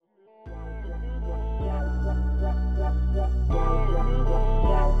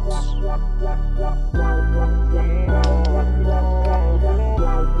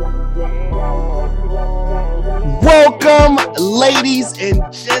Welcome, ladies and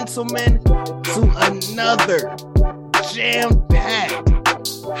gentlemen, to another jam-packed,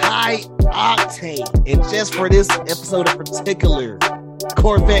 high-octane, and just for this episode in particular,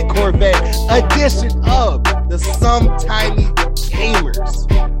 Corvette edition of the Sometimey Gamers,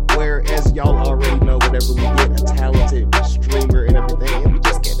 where, as y'all already know, whenever we get a talented streamer and everything, and we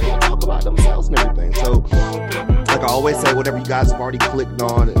just get them to talk about themselves and everything. So, like I always say, whatever you guys have already clicked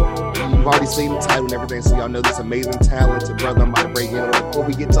on, you've already seen the title and everything, so y'all know this amazing, talented brother I'm about to bring in before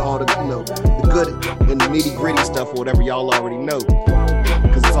we get to all the, the good and the nitty-gritty stuff or whatever y'all already know.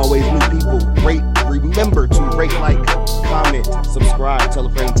 Because it's always new people. Remember to rate, like, comment, subscribe, tell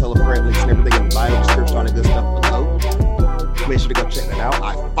a friend, links and everything in the bio, description, all that good stuff below. Make sure to go check that out.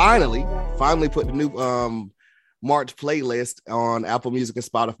 I finally put the new March playlist on Apple Music and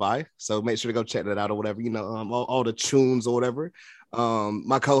Spotify, so make sure to go check that out or whatever, all the tunes or whatever.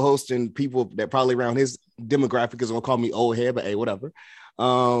 My co-host and people that probably around his demographic is gonna call me old head, but hey, whatever.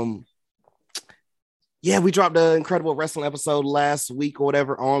 Yeah, we dropped an incredible wrestling episode last week or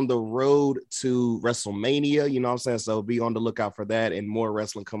whatever on the road to WrestleMania, you know what I'm saying? So be on the lookout for that and more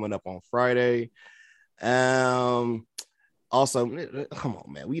wrestling coming up on Friday. Also, come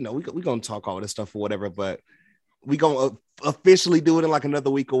on, man, we're gonna talk all this stuff or whatever, but we gonna officially do it in like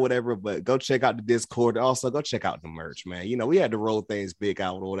another week or whatever. But go check out the Discord. Also, go check out the merch, man. We had to roll things big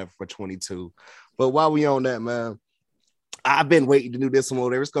out or whatever for 22. But while we on that, man, I've been waiting to do this one or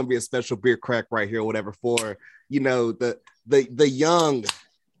whatever. It's gonna be a special beer crack right here or whatever for the young,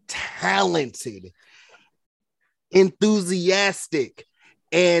 talented, enthusiastic,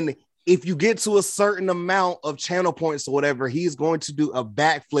 and if you get to a certain amount of channel points or whatever, he's going to do a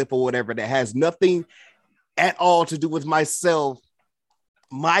backflip or whatever that has nothing at all to do with myself.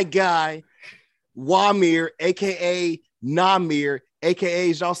 My guy, Wamir, aka Namir,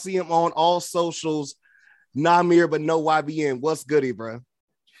 aka y'all see him on all socials, Namir, but no YBN. What's goody, bro?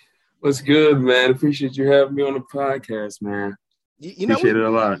 What's good, man? Appreciate you having me on the podcast, man. Appreciate it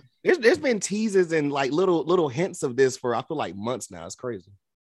a lot. There's been teasers and like little hints of this for I feel like months now. It's crazy.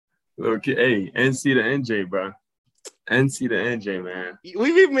 Okay, hey, NC to NJ, bro. NC to NJ, man.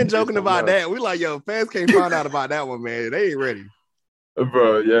 We've even been joking about that. We like, yo, fans can't find out about that one, man. They ain't ready.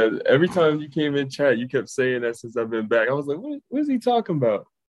 Bro, yeah. Every time you came in chat, you kept saying that since I've been back. I was like, what is he talking about?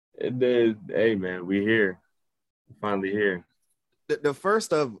 And then, hey, man, we here. We're finally here. The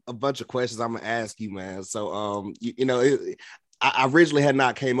first of a bunch of questions I'm gonna ask you, man. So, I originally had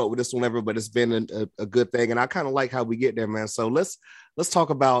not came up with this one ever, but it's been a good thing, and I kind of like how we get there, man. So let's talk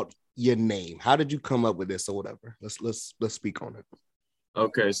about your name. How did you come up with this or whatever? Let's speak on it.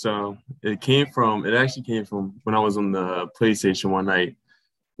 Okay, so it actually came from when I was on the PlayStation one night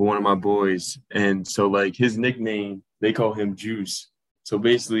with one of my boys, and so like his nickname, they call him Juice. So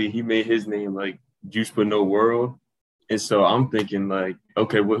basically, he made his name like Juice but no world, and so I'm thinking like,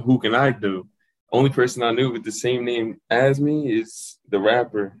 okay, who can I do? Only person I knew with the same name as me is the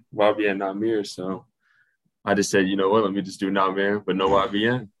rapper YBN Namir. So I just said, you know what, let me just do Namir but no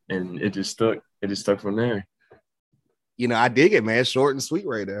YBN. And it just stuck. It just stuck from there. I dig it, man. Short and sweet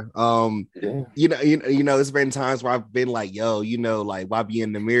right there. Yeah. It's been times where I've been like, yo, like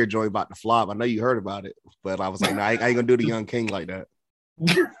YBN Namir joint about to flop. I know you heard about it, but I was like, no, I ain't gonna do the Young King like that.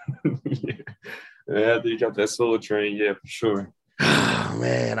 Yeah, after you got that solo train, yeah, for sure.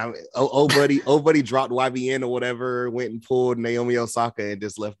 Man, old buddy dropped YBN or whatever, went and pulled Naomi Osaka and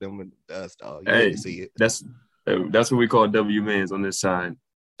just left them in the dust. Oh, you didn't see it. That's what we call W mans on this side.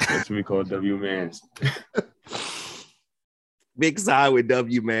 That's what we call W mans. Big side with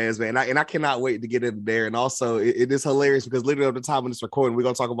W mans, man. I cannot wait to get in there. And also, it is hilarious because literally at the time of this recording, we're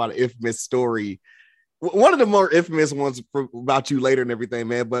gonna talk about an infamous story. One of the more infamous ones about you later and everything,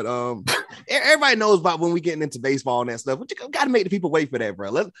 man. But everybody knows about when we getting into baseball and that stuff. But you got to make the people wait for that,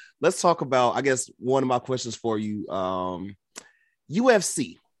 bro. Let's talk about, I guess, one of my questions for you.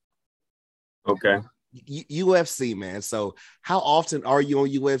 UFC. Okay. UFC, man. So how often are you on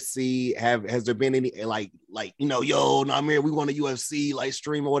UFC? Has there been any like yo, Namir, we want a UFC like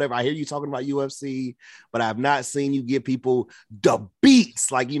stream or whatever? I hear you talking about UFC, but I've not seen you give people the beats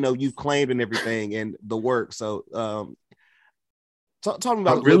like you've claimed and everything and the work. So talk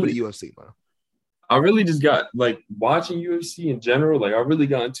about a little bit of UFC, man. I really just got like watching UFC in general. Like I really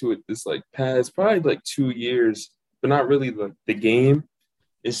got into it this like past probably like 2 years, but not really like the game.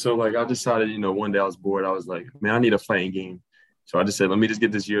 And so, like, I decided, one day I was bored. I was like, man, I need a fighting game. So I just said, let me just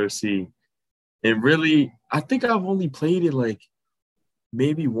get this UFC. And really, I think I've only played it, like,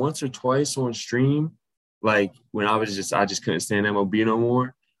 maybe once or twice on stream. Like, when I just couldn't stand MLB no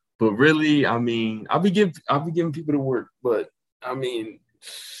more. But really, I mean, I'll be giving people to work. But I mean,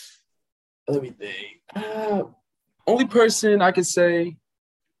 let me think. Only person I could say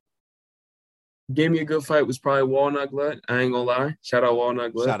gave me a good fight was probably Walnut Glut. I ain't gonna lie. Shout out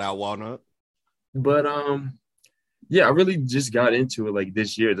Walnut Glut. Shout out Walnut. But yeah, I really just got into it like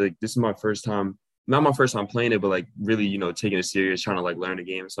this year. Like this is my first time, not my first time playing it, but like really, taking it serious, trying to like learn the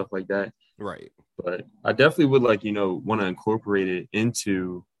game and stuff like that. Right. But I definitely would like, want to incorporate it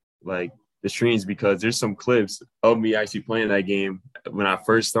into like the streams because there's some clips of me actually playing that game when I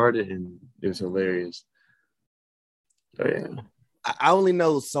first started and it was hilarious. So yeah. I only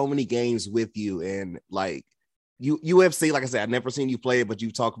know so many games with you, and like UFC, like I said, I've never seen you play it, but you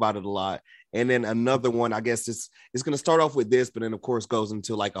talk about it a lot. And then another one, I guess it's going to start off with this, but then of course goes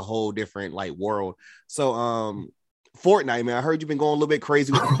into like a whole different like world. So Fortnite, man, I heard you've been going a little bit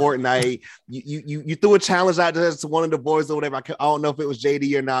crazy with Fortnite. You threw a challenge out to one of the boys or whatever. I don't know if it was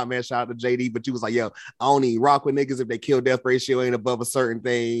JD or not, man. Shout out to JD, but you was like, yo, I only rock with niggas if they kill death ratio ain't above a certain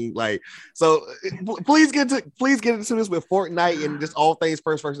thing. Like, so please get into this with Fortnite and just all things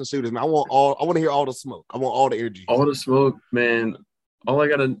first person shooters, man. I want to hear all the smoke. I want all the energy. All the smoke, man. I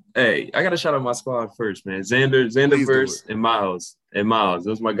gotta shout out my squad first, man. Xander Verse and Miles.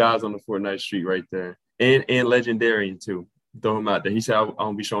 Those are my guys on the Fortnite street right there. And Legendarian too. Throw him out there. He said I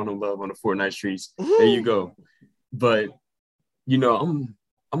won't be showing him love on the Fortnite streets. Mm-hmm. There you go. But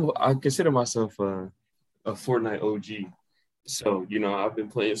I consider myself a Fortnite OG. So I've been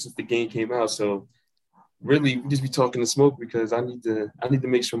playing since the game came out. So really, we just be talking to smoke because I need to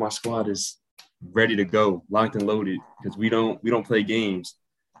make sure my squad is ready to go, locked and loaded. Because we don't play games.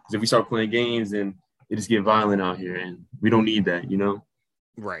 Because if we start playing games, then it just get violent out here, and we don't need that.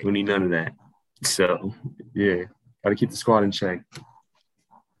 Right. We need none of that. So, yeah, got to keep the squad in check.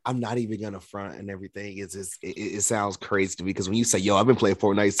 I'm not even going to front and everything. It sounds crazy to me because when you say, yo, I've been playing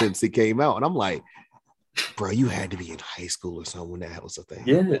Fortnite since it came out, and I'm like, bro, you had to be in high school or something when that was a thing.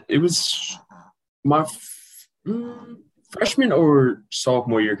 Yeah, it was my freshman or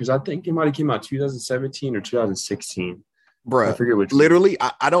sophomore year because I think it might have came out 2017 or 2016. Bro, I forget which. Literally,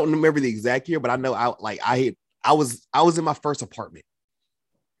 I don't remember the exact year, but I know I was in my first apartment.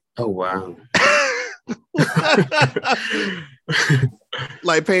 Oh, wow.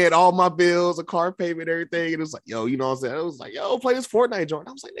 Like paying all my bills, a car payment, everything. And it was like, yo, you know what I'm saying? It was like, yo, play this Fortnite joint.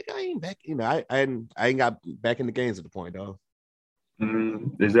 I was like, nigga, I ain't back. I ain't got back in the games at the point, though.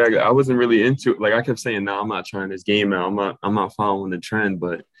 Exactly. I wasn't really into it. Like I kept saying, no, I'm not trying this game out. I'm not following the trend,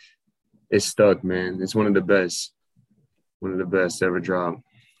 but it's stuck, man. It's one of the best ever dropped.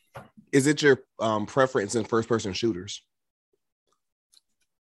 Is it your preference in first person shooters?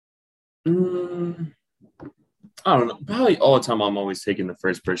 I don't know. Probably all the time I'm always taking the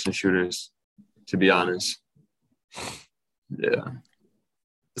first person shooters, to be honest. Yeah.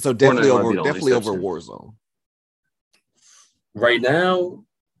 So definitely over Warzone. Right now,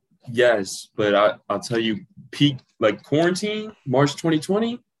 yes, but I'll tell you, peak like quarantine, March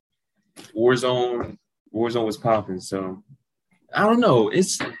 2020, Warzone was popping. So I don't know.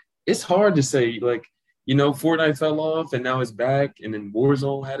 It's hard to say. Like, Fortnite fell off and now it's back, and then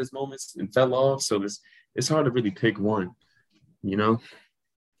Warzone had its moments and fell off. So it's hard to really pick one.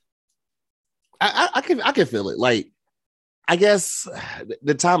 I can feel it. Like, I guess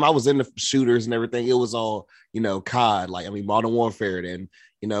the time I was in the shooters and everything, it was all, COD, like, I mean, Modern Warfare and,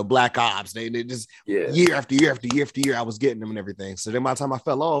 Black Ops. They just year after year after year after year, I was getting them and everything. So then by the time I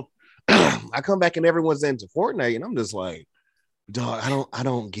fell off, I come back and everyone's into Fortnite and I'm just like, dog, I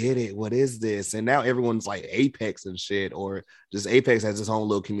don't get it. What is this? And now everyone's like Apex and shit, or just Apex has its own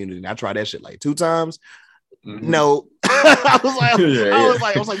little community. And I tried that shit like 2 times. Mm-hmm. No. I was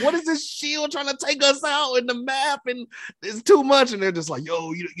like, what is this shield trying to take us out in the map? And it's too much. And they're just like,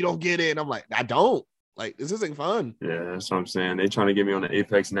 yo, you don't get it. And I'm like, I don't. Like, this isn't fun. Yeah, that's what I'm saying. They trying to get me on the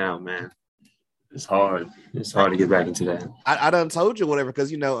Apex now, man. It's hard. It's hard to get back into that. I done told you whatever, because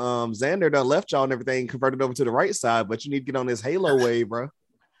Xander done left y'all and everything, converted over to the right side, but you need to get on this Halo wave, bro.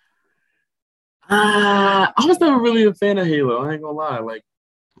 I was never really a fan of Halo. I ain't gonna lie. Like,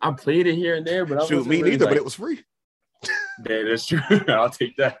 I played it here and there, but me really neither. But it was free. Yeah, that's true. I'll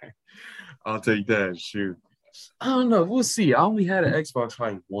take that. Shoot. I don't know. We'll see. I only had an Xbox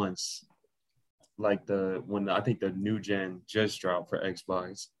like once. Like I think the new gen just dropped for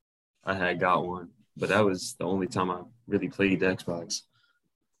Xbox. I had got one, but that was the only time I really played the Xbox.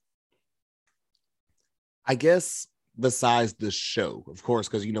 I guess besides the show, of course,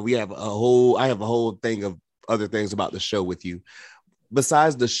 because I have a whole thing of other things about the show with you.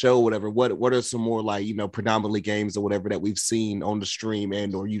 Besides the show, whatever, what are some more like, predominantly games or whatever that we've seen on the stream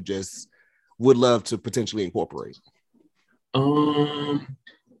and or you just would love to potentially incorporate?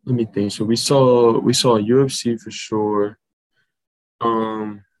 let me think. So we saw UFC for sure.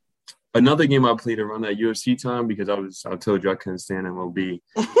 Um, Another game I played around that UFC time because I told you I couldn't stand MLB.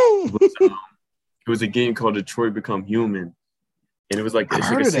 Was, it was a game called Detroit Become Human, and it was like I've it's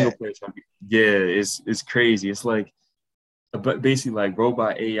like heard a of single that. player type. Yeah, it's crazy. It's like but basically like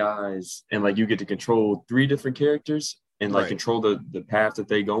robot AIs, and like you get to control three different characters and like Right. control the path that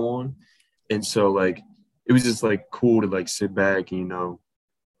they go on. And so like it was just like cool to like sit back and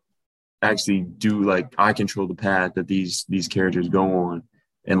actually do like I control the path that these characters go on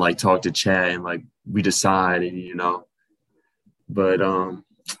and like talk to chat and like we decide and. But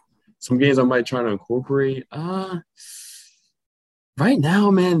some games I might try to incorporate. Right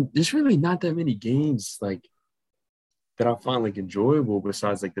now, man, there's really not that many games like that I find like enjoyable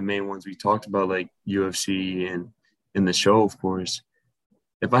besides like the main ones we talked about, like UFC and in the show, of course.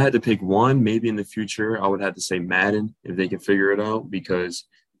 If I had to pick one, maybe in the future, I would have to say Madden if they can figure it out because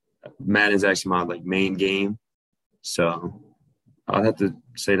Madden is actually my like main game. So I'd have to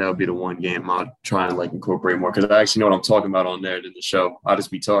say that would be the one game I'll try and like incorporate more because I actually know what I'm talking about on there than the show. I'll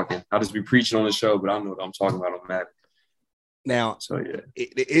just be talking. I'll just be preaching on the show, but I know what I'm talking about on Madden. Now, So yeah.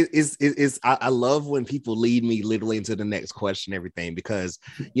 I love when people lead me literally into the next question, everything, because,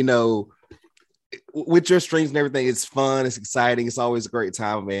 you know, with your streams and everything, it's fun, it's exciting, it's always a great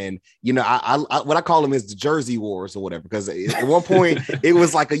time. And I what I call them is the Jersey Wars or whatever, because at one point it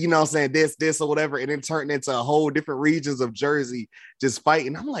was like I'm saying this or whatever, and then turned into a whole different regions of Jersey just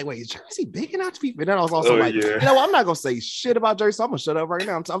fighting. I'm like, wait, is Jersey big enough to be? And then I was also like, yeah. I'm not gonna say shit about Jersey, so I'm gonna shut up right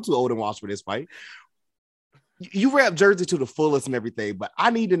now. I'm too old and watch for this fight. You rap Jersey to the fullest and everything, but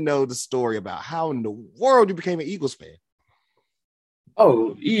I need to know the story about how in the world you became an Eagles fan.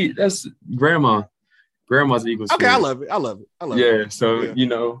 Oh, that's grandma. Grandma's an Eagles Okay, fan. I love it. I love it. Yeah, so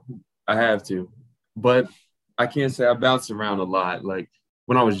I have to. But I can't say I bounced around a lot. Like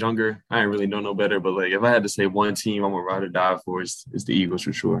when I was younger, I didn't really know no better. But like if I had to say one team I'm gonna ride or die for, it's the Eagles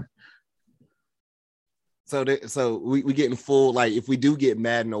for sure. So we getting full, like if we do get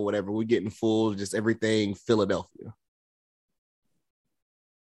Madden or whatever, we're getting full just everything Philadelphia.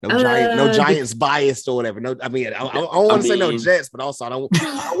 No Giants biased or whatever. No, I mean I don't want to say no Jets, but also I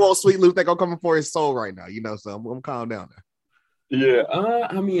want Sweet Luke think I'm coming for his soul right now, so I'm calm down there. Yeah,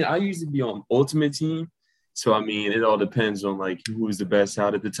 I mean I usually be on Ultimate Team. So I mean it all depends on like who's the best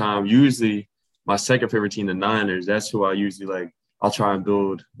out at the time. Usually my second favorite team, the Niners, that's who I usually like. I'll try and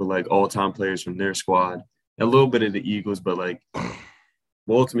build with like all-time players from their squad. A little bit of the Eagles, but like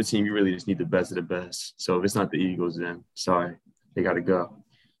Ultimate Team, you really just need the best of the best. So if it's not the Eagles, then sorry, they got to go.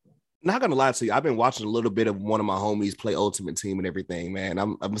 Not gonna lie to you, I've been watching a little bit of one of my homies play Ultimate Team and everything, man.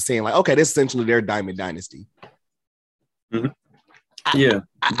 I'm saying like, okay, this is essentially their Diamond Dynasty. Mm-hmm. Yeah,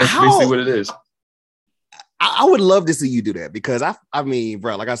 that's basically what it is. I would love to see you do that because I mean,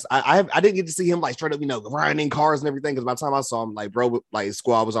 bro, like I didn't get to see him like straight up, grinding cars and everything. Because by the time I saw him, like, bro, like his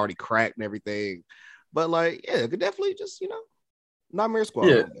squad was already cracked and everything. But like, yeah, could definitely just Nightmare Squad.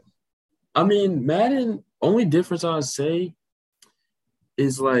 Yeah, I mean, Madden. Only difference I'd say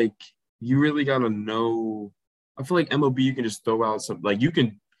is like you really gotta know. I feel like MLB you can just throw out some like you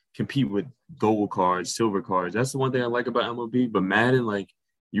can compete with gold cards, silver cards. That's the one thing I like about MLB. But Madden, like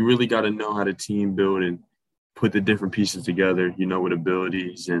you really gotta know how to team build and put the different pieces together, with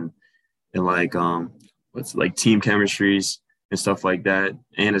abilities and like what's like team chemistries and stuff like that,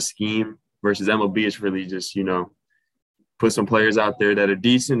 and a scheme versus MLB is really just, put some players out there that are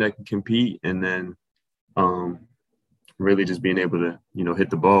decent that can compete and then really just being able to, hit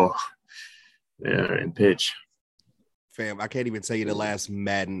the ball and pitch. Fam, I can't even tell you the last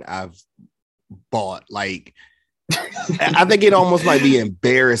Madden I've bought. Like I think it almost might be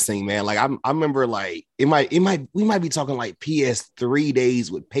embarrassing, man. Like I remember, like we might be talking like PS3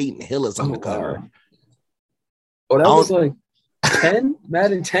 days with Peyton Hillis on the cover. Wow. Oh, that was like 10,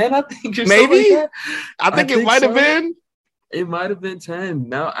 Madden 10, I think. Maybe. Like I think it might have been. It might have been 10.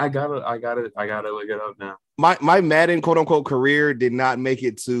 Now I gotta look it up now. My Madden quote unquote career did not make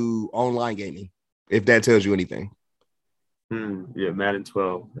it to online gaming, if that tells you anything. Yeah, Madden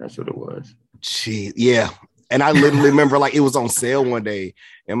 12. That's what it was. Gee, yeah. And I literally remember like it was on sale one day,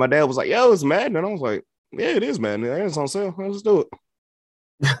 and my dad was like, "Yo, it's Madden," and I was like, "Yeah, it is Madden. It's on sale. Let's do it."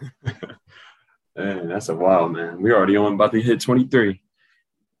 Man, that's a wild, man. We're already about to hit 23.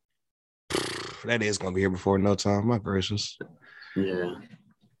 That is gonna be here before no time. My gracious. Yeah.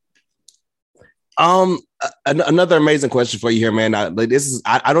 Another amazing question for you here, man. I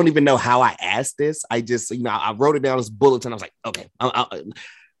don't even know how I asked this. I just, I wrote it down as bulletin. I was like, okay,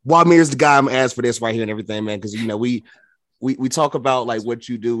 Wamir's the guy I'm asked for this right here and everything, man. Because we talk about like what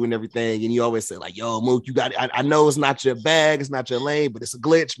you do and everything, and you always say like, "Yo, Mook, you got." I know it's not your bag, it's not your lane, but it's a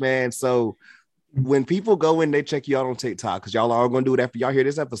glitch, man. So when people go in, they check you out on TikTok because y'all are going to do it after y'all hear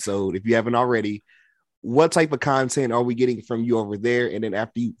this episode. If you haven't already, what type of content are we getting from you over there? And then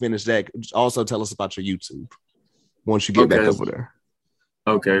after you finish that, also tell us about your YouTube once you get back over there.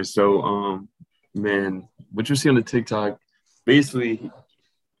 Okay, so man, what you see on the TikTok, basically,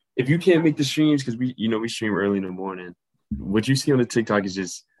 if you can't make the streams because we stream early in the morning, what you see on the TikTok is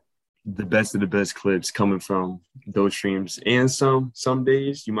just the best of the best clips coming from those streams. And some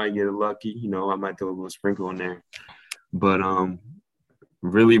days you might get lucky, I might throw a little sprinkle in there. But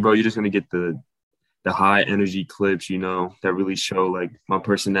really, bro, you're just gonna get the high energy clips, that really show like my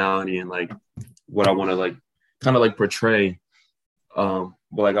personality and like what I want to like kind of like portray. But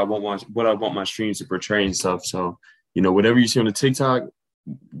like what I want my streams to portray and stuff. So, whatever you see on the TikTok,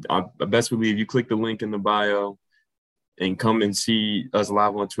 I best believe you click the link in the bio and come and see us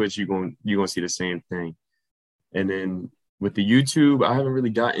live on Twitch, you're gonna see the same thing. And then with the YouTube, I haven't really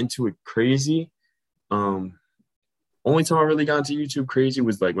got into it crazy. Only time I really got into YouTube crazy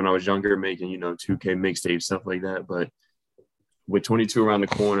was like when I was younger, making 2K mixtapes, stuff like that. But with 22 around the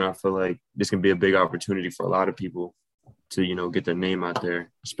corner, I feel like this can be a big opportunity for a lot of people to get their name out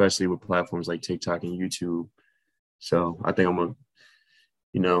there, especially with platforms like TikTok and YouTube. So I think I'm gonna.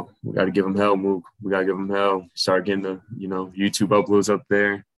 We got to give them hell, Mook. We got to give them hell. Start getting the, YouTube uploads up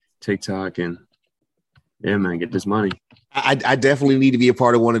there, TikTok, and yeah, man, get this money. I definitely need to be a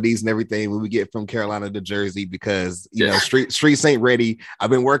part of one of these and everything when we get from Carolina to Jersey because, streets ain't ready. I've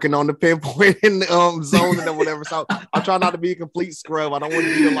been working on the pinpoint and zone and whatever. So I'm trying not to be a complete scrub. I don't want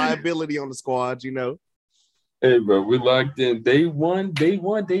to be a liability on the squad, Hey, bro, we locked in. Day one, day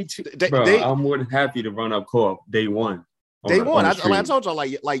two. I'm more than happy to run up call day one. Day one, I told y'all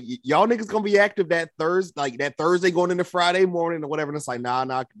like y'all niggas gonna be active that Thursday going into Friday morning or whatever. And it's like,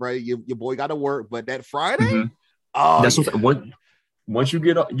 nah, bro, your boy got to work. But that Friday, that's what. Once you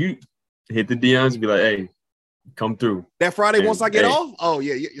get up, you hit the DMs and be like, hey, come through. That Friday, and, once I get off,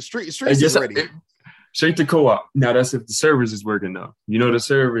 your streets is ready. Straight to co-op. Now that's if the servers is working though. The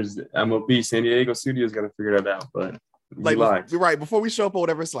servers, MLB, San Diego Studios got to figure that out, but. You're right. Before we show up or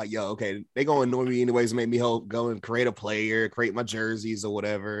whatever, it's like, okay, they gonna annoy me anyways, make me go and create a player, create my jerseys or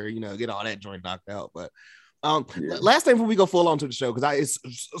whatever, get all that joint knocked out. But last thing before we go full on to the show, because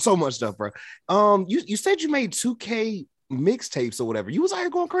it's so much stuff, bro. You said you made 2K mixtapes or whatever. You was out here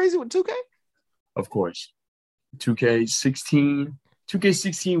going crazy with 2K? Of course. 2K16.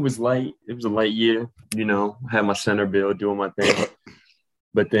 2K16 was light. It was a light year, had my center build doing my thing.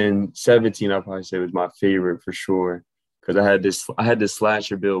 But then 17, I'll probably say was my favorite for sure. Because I had this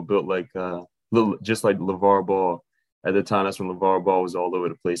slasher build built like just like LeVar Ball. At the time, that's when LeVar Ball was all over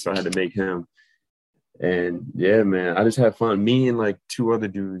the place. So I had to make him. And yeah, man, I just had fun. Me and like two other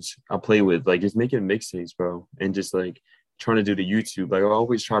dudes I play with, like just making mixtapes, bro. And just like trying to do the YouTube. Like I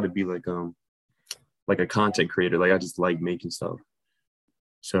always try to be like a content creator. Like I just like making stuff.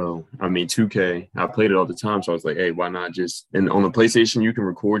 So, 2K, I played it all the time. So I was like, hey, why not just, and on the PlayStation, you can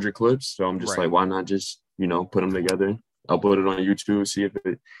record your clips. So I'm just like, why not just, put them together, upload it on YouTube, see if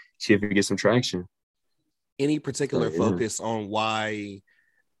it gets some traction. Any particular focus on why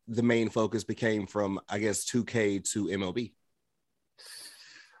the main focus became from, I guess, 2K to MLB?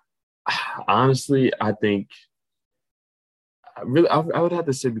 Honestly, I think I would have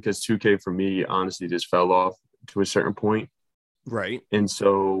to say because 2K for me, honestly, just fell off to a certain point. Right. And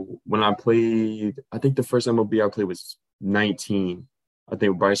so when I played, I think the first MLB I played was 19. I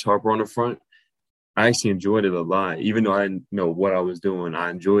think Bryce Harper on the front. I actually enjoyed it a lot. Even though I didn't know what I was doing, I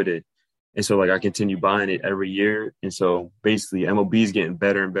enjoyed it. And so, I continue buying it every year. And so, basically, MLB is getting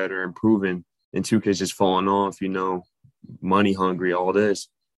better and better, improving. And 2K is just falling off, money hungry, all this.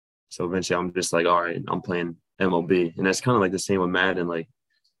 So, eventually, I'm just like, all right, I'm playing MLB. And that's kind of like the same with Madden. Like,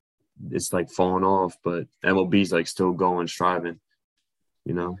 it's like falling off, but MLB's like still going, striving,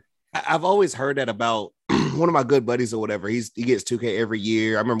 I've always heard that about one of my good buddies or whatever. He gets 2K every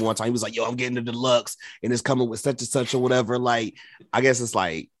year. I remember one time he was like, yo, I'm getting the deluxe and it's coming with such and such or whatever. Like, I guess it's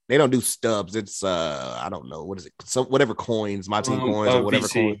like, they don't do stubs. It's, I don't know. What is it? So whatever coins, my team coins or whatever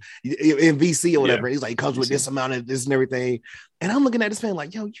coin in VC or whatever. Yeah. He's like, it comes with this amount of this and everything. And I'm looking at this man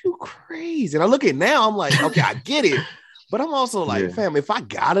like, yo, you crazy. And I look at it now, I'm like, okay, I get it. But I'm also like, fam, if I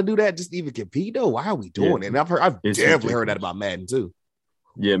gotta do that just to even compete, though, why are we doing it? And I've definitely heard that about Madden too.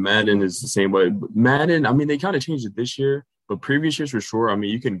 Yeah, Madden is the same way. Madden, they kind of changed it this year, but previous years for sure.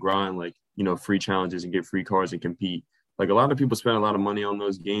 You can grind like free challenges and get free cards and compete. Like a lot of people spend a lot of money on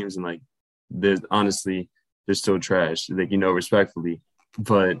those games, and like they're still trash. Like respectfully,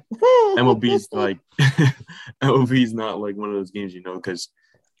 But MLB's like MLB's not like one of those games, you know, because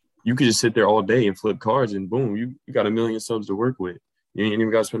you could just sit there all day and flip cards and boom, you got 1,000,000 subs to work with. You ain't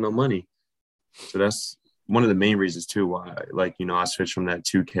even got to spend no money. So that's one of the main reasons too why, like, you know, I switched from that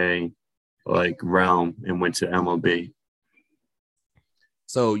 2K like realm and went to MLB.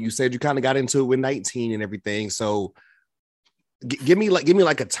 So you said you kind of got into it with 19 and everything. So give me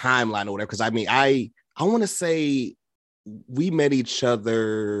like a timeline or whatever. Because I mean, I want to say we met each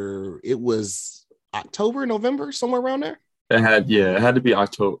other. It was October, November, somewhere around there. It had to be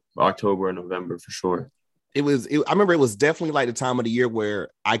October or November for sure. I remember it was definitely like the time of the year where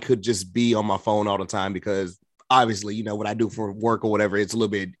I could just be on my phone all the time because obviously, you know, what I do for work or whatever, it's a little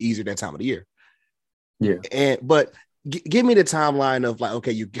bit easier that time of the year. Yeah. But give me the timeline of like,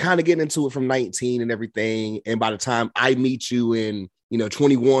 okay, you kind of getting into it from 19 and everything. And by the time I meet you in, you know,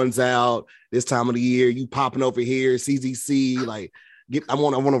 21's out this time of the year, you popping over here, CZC, like I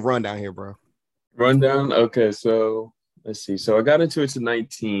want to run down here, bro. Rundown. Okay. So let's see. So I got into it to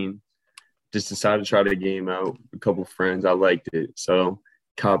 19. Just decided to try the game out. A couple friends, I liked it. So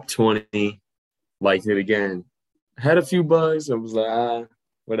cop 20, liked it again. Had a few bugs. I was like,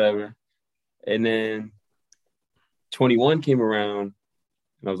 whatever. And then 21 came around,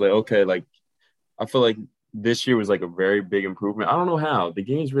 and I was like, okay, like I feel like this year was like a very big improvement. I don't know how. The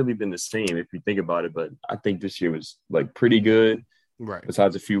game's really been the same if you think about it, but I think this year was like pretty good, right?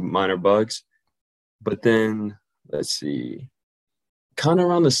 Besides a few minor bugs. But then let's see. Kind of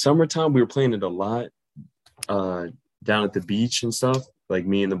around the summertime, we were playing it a lot down at the beach and stuff, like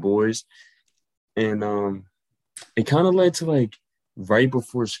me and the boys. And it kind of led to like right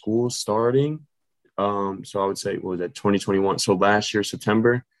before school starting. So I would say, what was that, 2021? So last year,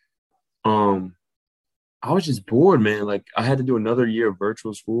 September, I was just bored, man. Like I had to do another year of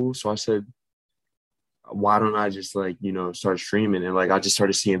virtual school. So I said, why don't I just like, you know, start streaming? And like, I just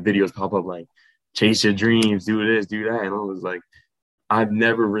started seeing videos pop up like chase your dreams, do this, do that. And I was like, I've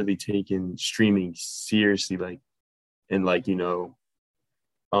never really taken streaming seriously, like, and like, you know,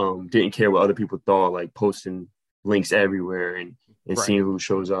 didn't care what other people thought, like posting links everywhere and right. Seeing who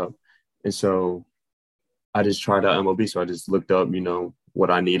shows up. And so I just tried out MLB. So I just looked up, you know, what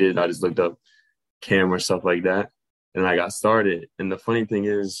I needed. I just looked up camera, stuff like that. And I got started. And the funny thing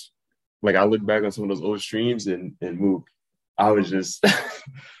is, like, I look back on some of those old streams and Mook, I was just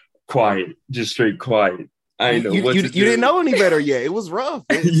quiet, just straight quiet. I didn't know you didn't know any better yet. It was rough.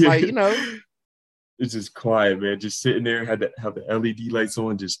 It's like, you know. It's just quiet, man. Just sitting there, have the LED lights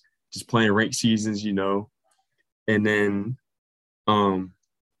on, just playing ranked seasons, you know. And then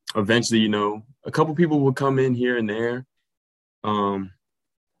eventually, you know, a couple people would come in here and there.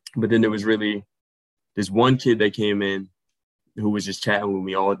 But then there was really this one kid that came in who was just chatting with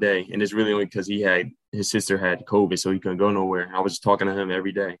me all day. And it's really only because his sister had COVID, so he couldn't go nowhere. I was just talking to him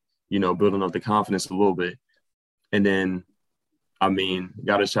every day, you know, building up the confidence a little bit. And then, I mean,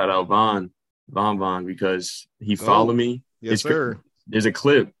 got to shout out Von, because he followed me. Yes, sir. There's a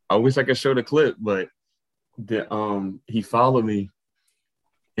clip. I wish I could show the clip, but he followed me.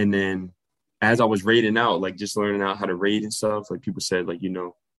 And then as I was raiding out, like just learning out how to raid and stuff, like people said, like, you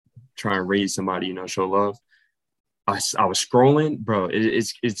know, try and raid somebody, you know, show love. I was scrolling, bro.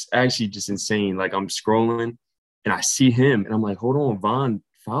 It's actually just insane. Like I'm scrolling and I see him and I'm like, hold on, Von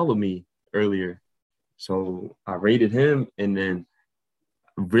followed me earlier. So I rated him, and then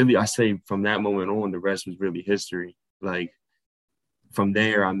really, I say from that moment on, the rest was really history. Like from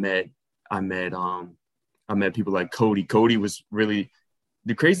there, I met people like Cody. Cody was really,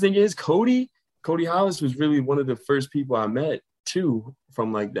 the crazy thing is Cody Hollis was really one of the first people I met too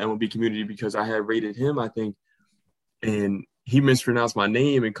from like the MLB community, because I had rated him, I think, and he mispronounced my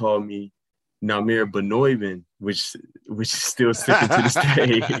name and called me Namir Benoivin, which is still sticking to this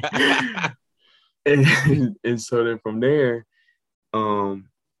day. And so then from there, from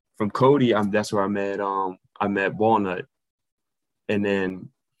Cody, that's where I met Walnut. And then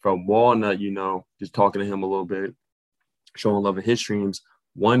from Walnut, you know, just talking to him a little bit, showing love in his streams.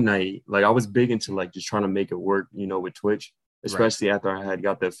 One night, like I was big into like just trying to make it work, you know, with Twitch, especially right. After I had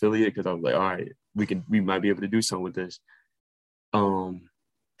got the affiliate, because I was like, all right, we might be able to do something with this. One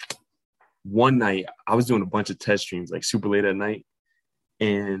night I was doing a bunch of test streams, like super late at night,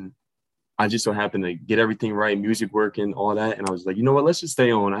 and I just so happened to get everything right, music working, all that. And I was like, you know what, let's just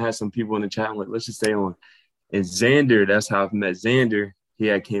stay on. I had some people in the chat. I'm like, let's just stay on. And Xander, that's how I met Xander. He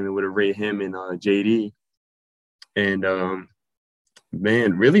had came in with a rate, him and JD. And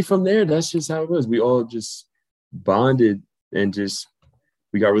man, really from there, that's just how it was. We all just bonded and just,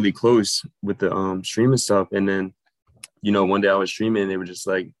 we got really close with the streaming stuff. And then, you know, one day I was streaming and they were just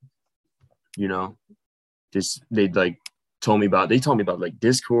like, you know, just, they'd like they told me about like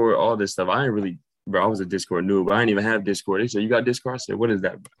Discord, all this stuff. I ain't really, bro, I was a Discord noob, but I didn't even have Discord. They said, you got Discord? I said, what is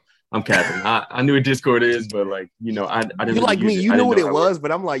that? I'm capping. I knew what Discord is, but like, I didn't You really like me, use it. you I knew didn't what know it how was,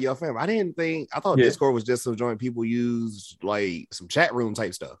 but I'm like, yo, fam, I thought Yeah. Discord was just some joint people use, like some chat room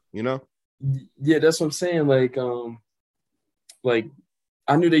type stuff, you know? Yeah, that's what I'm saying. Like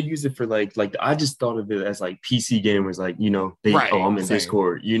I knew they used it for like I just thought of it as like PC gamers, like, Right, I'm in same.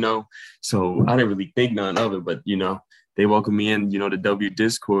 Discord, So I didn't really think nothing of it, but they welcomed me in, the W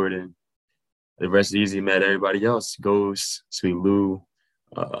Discord, and the rest is easy. Met everybody else. Ghost, Sweet Lou,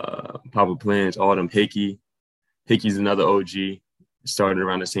 Papa Plans, all them. Hickey's another OG. Started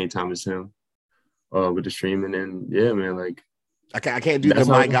around the same time as him with the streaming. And yeah, man, like I can't do the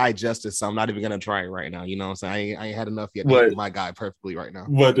My Guy justice, so I'm not even gonna try it right now. You know what I'm saying? I ain't had enough yet to hit My Guy perfectly right now.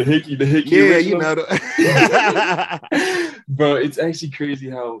 What, the Hickey? Yeah, original? Bro, it's actually crazy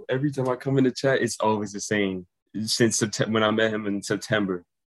how every time I come in the chat, it's always the same. Since September, when I met him in September,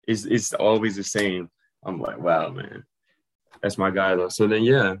 it's always the same. I'm like, wow, man, that's my guy though. So then,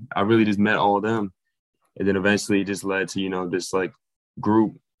 yeah, I really just met all of them, and then eventually it just led to this like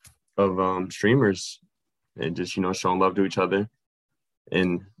group of streamers, and just showing love to each other,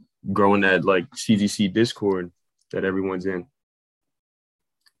 and growing that like CGC Discord that everyone's in.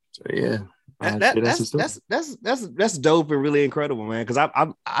 So yeah, that's dope and really incredible, man. Because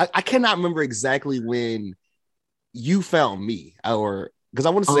I cannot remember exactly when you found me, or because I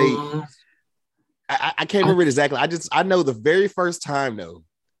want to say I can't remember it exactly. I know the very first time though,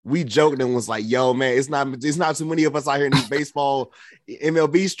 we joked and was like, yo, man, it's not too many of us out here in these baseball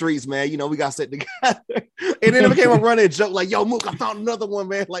MLB streets, man. We got set together. And then it became a running joke, like, yo, Mook, I found another one,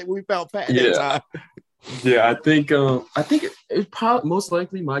 man. Like we found Pat that time. Yeah, I think it probably most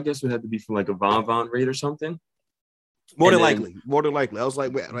likely my guess would have to be from like a Von raid or something. More than likely. I was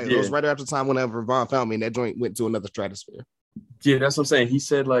like, it was right after the time whenever Von found me, and that joint went to another stratosphere. Yeah, that's what I'm saying. He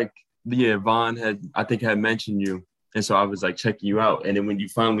said like, yeah, Von had mentioned you. And so I was like checking you out. And then when you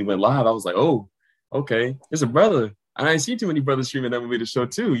finally went live, I was like, oh, okay, there's a brother. And I ain't seen too many brothers streaming that movie the show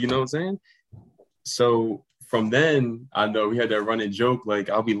too. You know what I'm saying? So from then, I know we had that running joke. Like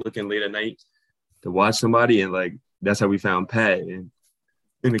I'll be looking late at night to watch somebody. And like, that's how we found Pat and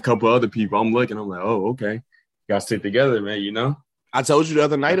a couple other people. I'm looking, I'm like, oh, okay. Got to stick together, man, I told you the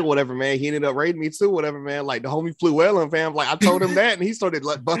other night or whatever, man. He ended up raiding me too, whatever, man. Like the homie flew well on, fam. Like I told him that, and he started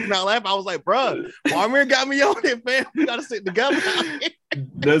like busting out laughing. I was like, bro, Marmir got me on it, fam. We gotta sit together.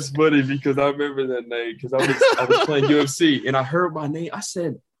 That's funny because I remember that night because I was playing UFC and I heard my name. I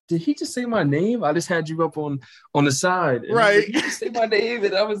said, did he just say my name? I just had you up on the side, and right? Like, he just say my name,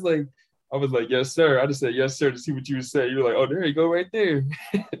 and I was like, yes, sir. I just said yes, sir, to see what you would say. You were like, oh, there you go, right there.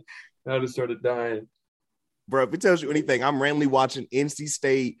 I just started dying. Bro, if it tells you anything, I'm randomly watching NC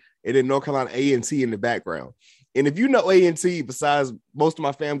State and then North Carolina A&T in the background. And if you know A&T, besides most of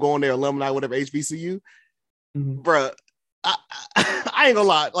my fam going there, alumni, whatever, HBCU, bro, I ain't gonna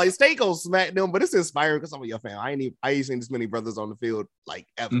lie. Like, State gonna smack them, but it's inspiring because I'm a your fan. I ain't seen this many brothers on the field, like,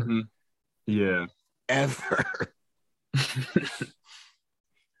 ever. Mm-hmm. Yeah. Ever.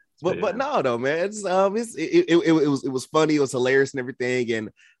 But no, though, man. It was funny. It was hilarious and everything. And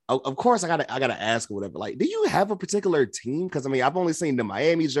of course, I gotta ask or whatever. Like, do you have a particular team? Because I mean, I've only seen the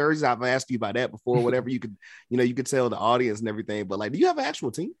Miami jerseys. I've asked you about that before. Whatever you could tell the audience and everything. But like, do you have an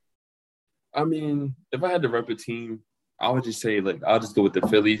actual team? I mean, if I had to rep a team, I would just say like I'll just go with the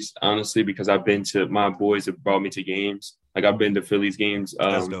Phillies, honestly, because my boys have brought me to games. Like I've been to Phillies games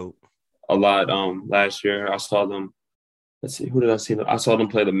That's dope. A lot. Last year I saw them. Let's see, who did I see? I saw them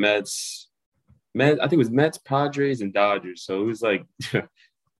play the Mets. I think it was Mets, Padres, and Dodgers. So it was like,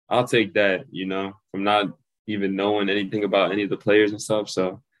 I'll take that, from not even knowing anything about any of the players and stuff.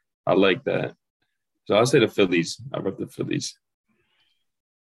 So I like that. So I'll say the Phillies. I rep the Phillies.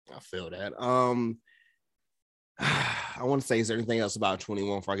 I feel that. I want to say anything else about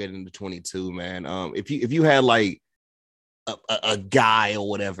 21 before I get into 22, man. If you had like a guy or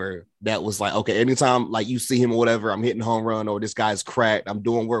whatever that was like, okay, anytime like you see him or whatever, I'm hitting home run or this guy's cracked, I'm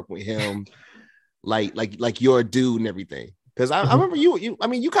doing work with him, like you're a dude and everything. Because I remember you I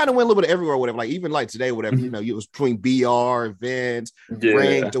mean, you kind of went a little bit everywhere or whatever, like even like today, whatever, you was between BR, events,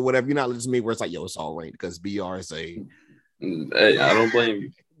 ranked or whatever. You're not listening to me where it's like, yo, it's all ranked because BR is Hey, I don't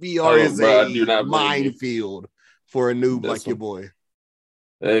blame you. BR is a minefield for a noob like your boy.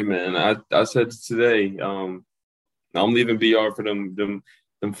 Hey man, I said today, I'm leaving BR for them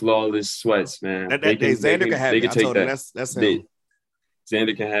flawless sweats, man. Xander can have it. I told him that's him.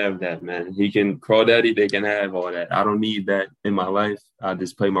 Xander can have that, man. He can Crawdaddy. They can have all that. I don't need that in my life. I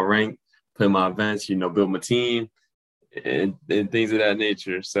just play my rank, play my events, build my team, and things of that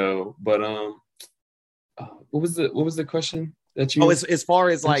nature. So, but What was the question that you? Oh, as far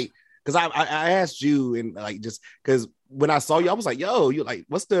as like, because I asked you and like just because when I saw you, I was like, yo, you like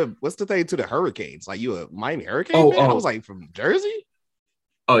what's the thing to the Hurricanes? Like you a Miami Hurricane fan? I was like from Jersey.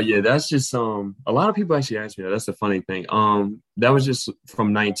 Oh yeah, that's just a lot of people actually ask me that. That's the funny thing. That was just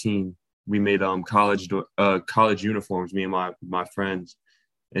from 19. We made college uniforms, me and my friends.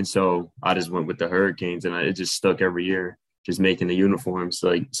 And so I just went with the Hurricanes and it just stuck every year, just making the uniforms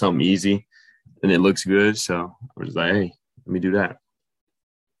like something easy and it looks good. So I was like, hey, let me do that.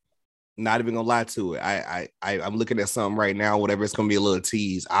 Not even gonna lie to it. I'm looking at something right now, whatever it's gonna be a little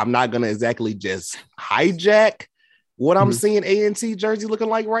tease. I'm not gonna exactly just hijack what I'm seeing A&T jersey looking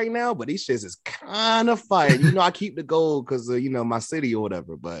like right now, but these shits is kind of fire. You know, I keep the gold because of my city or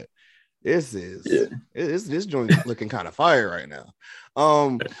whatever, but this joint looking kind of fire right now.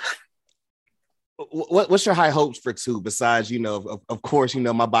 What's your high hopes for two besides of course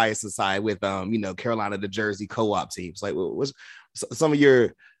my bias aside with Carolina, the Jersey co-op teams? Like what's some of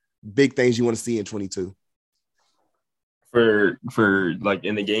your big things you want to see in 22 for like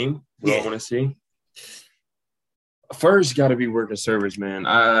in the game? What I want to see first got to be working servers, man.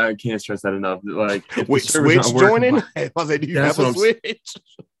 I can't stress that enough. Like with Switch joining, do you have a Switch?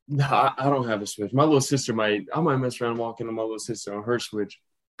 No, I don't have a Switch. My little sister I might mess around walking to my little sister on her Switch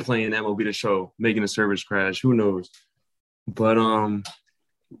playing MLB The Show, making the servers crash. Who knows? But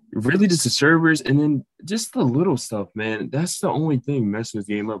really just the servers and then just the little stuff, man. That's the only thing messing this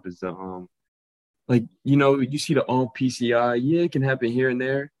game up is the you see the all PCI. Yeah, it can happen here and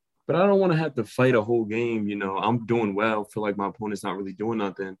there, but I don't want to have to fight a whole game. I'm doing well. Feel like my opponent's not really doing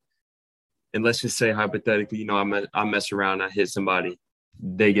nothing. And let's just say hypothetically, I mess around, I hit somebody,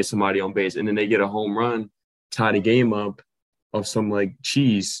 they get somebody on base, and then they get a home run, tie the game up of some like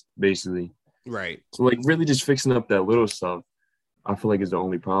cheese, basically. Right. So like really just fixing up that little stuff, I feel like is the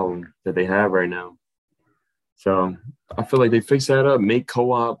only problem that they have right now. So I feel like they fix that up, make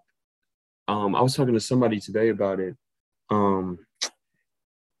co-op. I was talking to somebody today about it.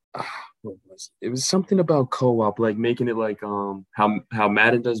 It was something about co-op, like making it like how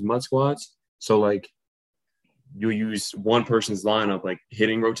Madden does mud squads. So like you use one person's lineup, like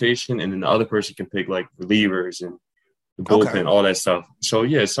hitting rotation, and then the other person can pick like relievers and the bullpen, all that stuff. So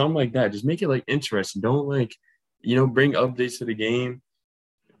yeah, something like that. Just make it like interesting. Don't like, bring updates to the game,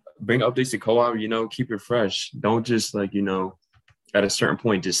 bring updates to co-op, keep it fresh. Don't just like, at a certain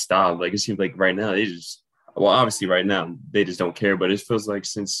point just stop. Like it seems like right now obviously right now they just don't care, but it feels like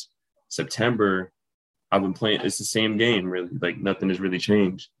since September I've been playing, it's the same game really. Like nothing has really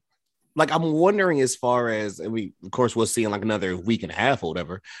changed. Like I'm wondering as far as, and of course we'll see in like another week and a half or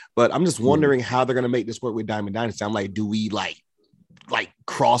whatever, but I'm just wondering how they're going to make this work with Diamond Dynasty. I'm like, do we like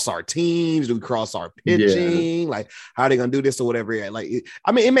cross our teams? Do we cross our pitching? Like how are they going to do this or whatever?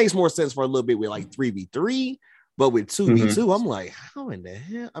 It makes more sense for a little bit with like 3v3, but with 2v2, I'm like, how in the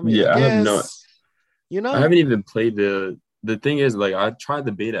hell? I guess, I haven't even played the thing is like, I tried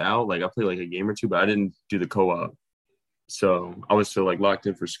the beta out. Like I played like a game or two, but I didn't do the co-op. So I was still like locked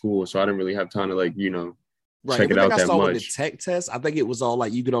in for school. So I didn't really have time to like, check it out that much. With the tech test, I think it was all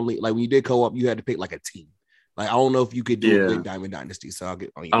like, you could only, like when you did co-op, you had to pick like a team. Like, I don't know if you could do it with Diamond Dynasty. So I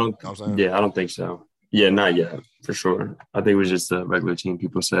don't think so. Yeah, not yet, for sure. I think it was just a regular team,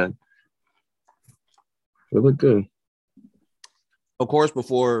 people said. It looked good. Of course,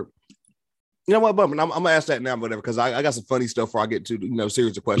 before, you know what, Bump, I'm going to ask that now, whatever, because I got some funny stuff before I get to,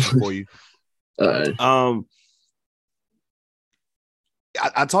 series of questions for you.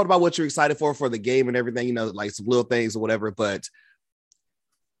 I talked about what you're excited for the game and everything, like some little things or whatever, but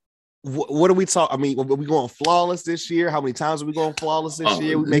what are we talking? I mean, are we going flawless this year? How many times are we going flawless this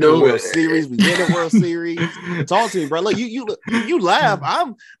year? We make a World Series. We win a World Series. Talk to me, bro. Look, you laugh.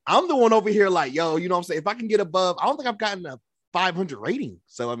 I'm the one over here like, yo, you know what I'm saying? If I can get above, I don't think I've gotten a 500 rating.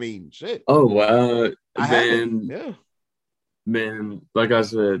 So, I mean, shit. Oh, wow. Man, like I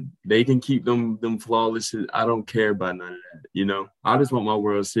said, they can keep them flawless. I don't care about none of that. I just want my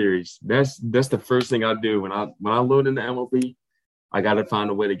World Series. That's the first thing I do when I load in the MLB. I got to find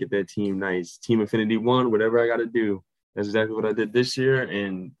a way to get that team nice. Team Infinity 1, whatever I got to do. That's exactly what I did this year,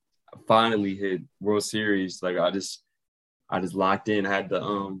 and I finally hit World Series. Like I just locked in. I had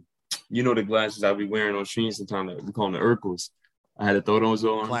the the glasses I be wearing on streams sometimes. We call them the Urkels. I had to throw those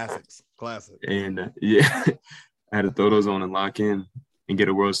on. Classic. And I had to throw those on and lock in and get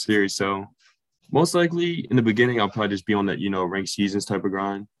a World Series. So most likely in the beginning, I'll probably just be on that, ranked seasons type of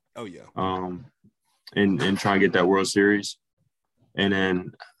grind. Oh yeah. And try and get that World Series. And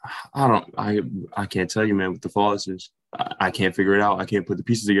then I can't tell you, man, with the flawlesses, I can't figure it out. I can't put the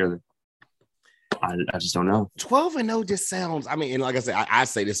pieces together. I just don't know. 12-0 just sounds, I mean, and like I said, I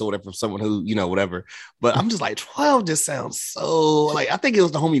say this or whatever from someone who, whatever, but I'm just like 12 just sounds so like, I think it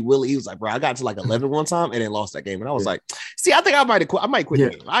was the homie Willie. He was like, bro, I got to like 11 one time and then lost that game. And I was like, see, I think I might quit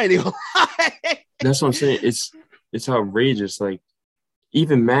the game. I ain't even That's what I'm saying. It's outrageous. Like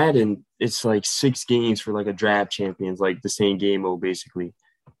even Madden, it's like 6 games for like a draft champions, like the same game mode basically.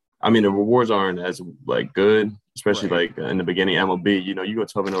 I mean, the rewards aren't as like good, especially like in the beginning MLB. You go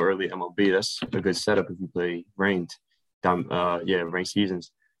 12-0 early MLB. That's a good setup if you play ranked, ranked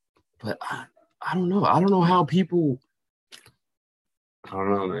seasons. But I don't know. I don't know how people. I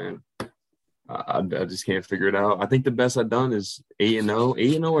don't know, man. I just can't figure it out. I think the best I've done is 8-0,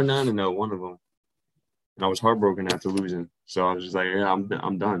 8-0 or 9-0, one of them. And I was heartbroken after losing, so I was just like, yeah,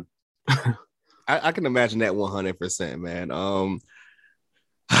 I'm done. I can imagine that 100%, man.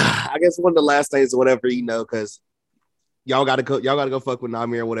 I guess one of the last things or whatever, because y'all gotta go fuck with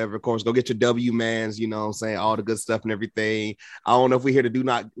Namir or whatever. Of course, go get your W mans, you know what I'm saying, all the good stuff and everything. I don't know if we here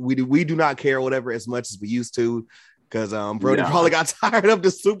to we do not care or whatever as much as we used to, because Brody probably got tired of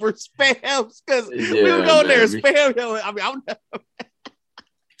the super spams because we would go there and spam. I mean,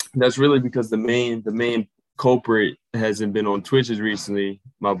 that's really because the main culprit hasn't been on Twitches recently.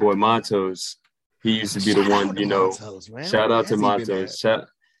 My boy Matos. He used to be the one, Matos, shout out to Matos.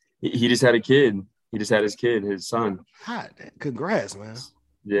 He just had a kid. He just had his kid, his son. God, congrats, man.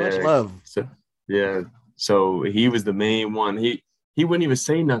 Yeah. Much love. So he was the main one. He wouldn't even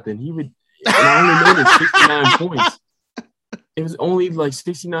say nothing. And I only noticed 69 points. It was only like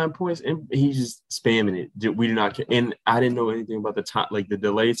 69 points, and he's just spamming it. We do not care. And I didn't know anything about the time, like the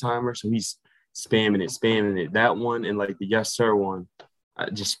delay timer. So he's spamming it. That one and like the yes sir one,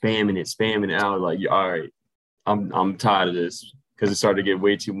 just spamming it. I was like, all right, I'm tired of this because it started to get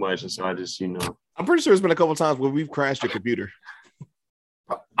way too much. And so I just, I'm pretty sure it's been a couple of times where we've crashed your computer.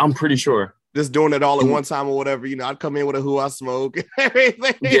 I'm pretty sure. Just doing it all at one time or whatever. I'd come in with a who I smoke.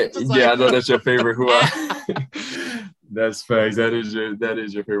 Everything. I know that's your favorite who I. That's facts. That is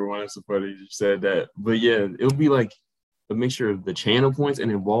your favorite one. That's so funny you said that. But yeah, it'll be like a mixture of the channel points, and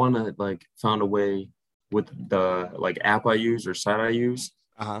then Walnut like found a way with the like app I use or site I use.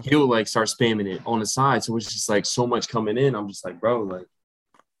 He'll like start spamming it on the side, so it's just like so much coming in. I'm just like, bro, like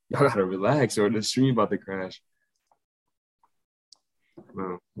y'all gotta relax, or the stream about to crash.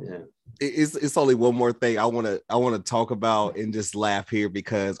 Well, yeah. It's only one more thing I want to talk about and just laugh here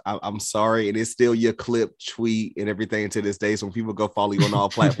because I'm sorry, and it's still your clip tweet and everything to this day. So when people go follow you on all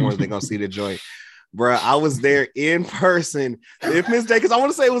platforms, they're gonna see the joint, bro. I was there in person, Infamous Day, because I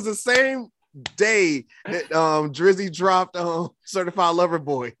want to say it was the same day that Drizzy dropped Certified Lover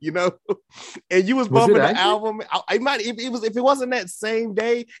Boy, and you was bumping the album. If it wasn't that same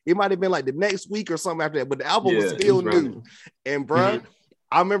day, it might have been like the next week or something after that, but the album was still new. And bro,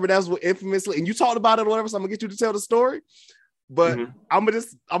 I remember that's what infamously, and you talked about it or whatever, so I'm gonna get you to tell the story, but I'm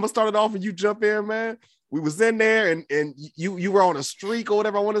gonna start it off and you jump in, man. We was in there and you were on a streak or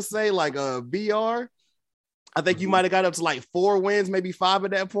whatever, I want to say, like a BR. I think you might have got up to like 4 wins, maybe 5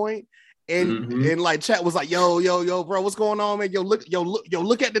 at that point. And like chat was like, yo, bro, what's going on, man? Yo, look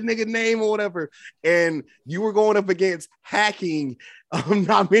at the nigga name or whatever. And you were going up against hacking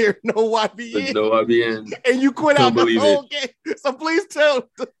Namir No YBN. And you quit out the whole game. So please tell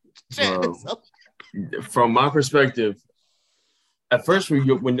the chat. From my perspective, at first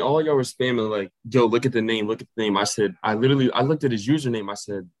when all y'all were spamming, like, yo, look at the name. I said, I looked at his username. I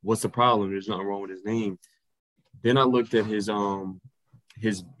said, what's the problem? There's nothing wrong with his name. Then I looked at his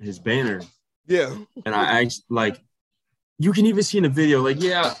banner. Yeah. And I asked, like, you can even see in the video, like,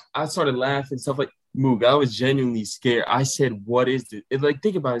 yeah, I started laughing, stuff like Moog. I was genuinely scared. I said, what is this? Like,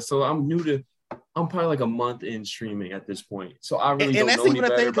 think about it. So I'm probably like a month in streaming at this point. So I really don't know. And that's even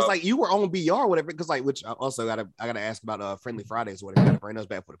a thing because like you were on BR or whatever. Because like, which I also I gotta ask about Friendly Fridays or whatever. Bring those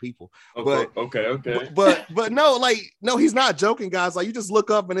back for the people. But okay. But no, he's not joking, guys. Like you just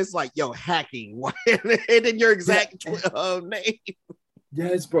look up and it's like, yo, hacking, and then your exact name.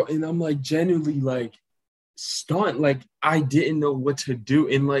 Yes, bro. And I'm like genuinely like stunned. Like I didn't know what to do.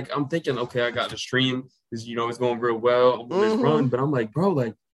 And like I'm thinking, okay, I got the stream. This, it's going real well. I'm on this run. But I'm like, bro,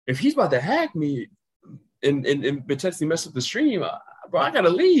 like if he's about to hack me and potentially mess up the stream, bro, I gotta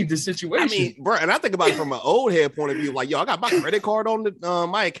leave this situation. I mean, bro, and I think about it from an old head point of view. Like, yo, I got my credit card on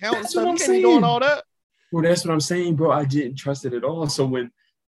my account and stuff. You can't be doing all that. Well, that's what I'm saying, bro. I didn't trust it at all. So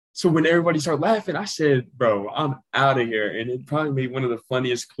when everybody started laughing, I said, bro, I'm out of here. And it probably made one of the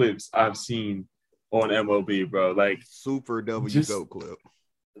funniest clips I've seen on MLB, bro. Like super W-GOAT clip.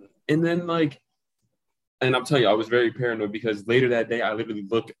 And then like, and I'm telling you, I was very paranoid because later that day, I literally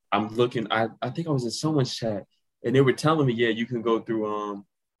I think I was in someone's chat and they were telling me, yeah, you can go through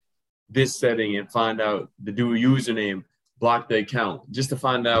this setting and find out the dude username, block the account, just to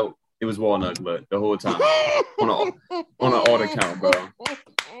find out it was Walnut Glut the whole time on an alt account, bro.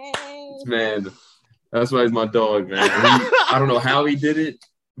 Man, that's why he's my dog, man. I don't know how he did it,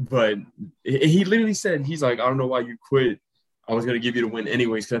 but he literally said, he's like, I don't know why you quit. I was going to give you the win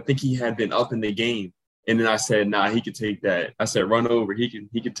anyways, because I think he had been up in the game. And then I said, nah, he could take that. I said, run over. He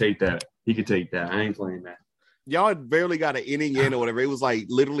could take that. He could take that. I ain't playing that. Y'all barely got an inning in or whatever. It was like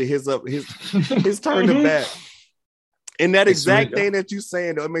literally his turn to bat. And that exact thing that you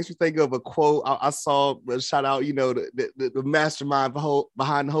saying, though, it makes me think of a quote I saw. Shout out, the mastermind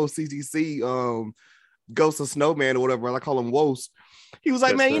behind the whole CCC, Ghost of Snowman or whatever. I call him Wost. He was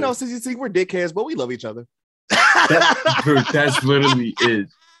like, man, CCC, we're dickheads, but we love each other. That's literally it.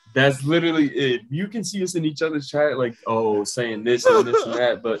 That's literally it. You can see us in each other's chat, like, saying this and this and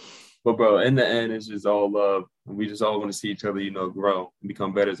that, but bro, in the end, it's just all love, and we just all want to see each other, grow and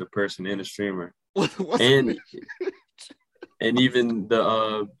become better as a person and a streamer. And even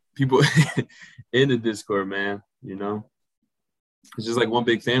the people in the Discord, man. It's just like one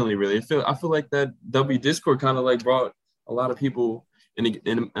big family, really. I feel like that W Discord kind of like brought a lot of people in the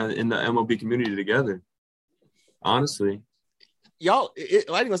MLB community together. Honestly. Y'all, I ain't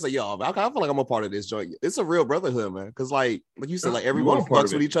gonna say y'all, but I feel like I'm a part of this joint. It's a real brotherhood, man. Because like you said, like everyone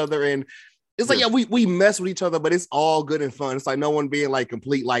fucks with each other, and it's like we mess with each other, but it's all good and fun. It's like no one being like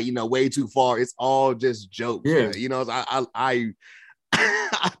complete, like way too far. It's all just jokes. Yeah,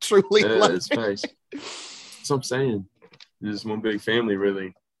 I truly love it. Nice. That's what I'm saying. It's one big family,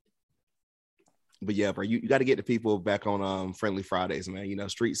 really. But yeah, bro, you got to get the people back on Friendly Fridays, man.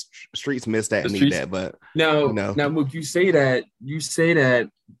 Streets miss that and need that. But now, Mook, you say that,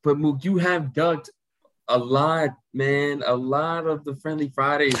 but Mook, you have ducked a lot, man. A lot of the Friendly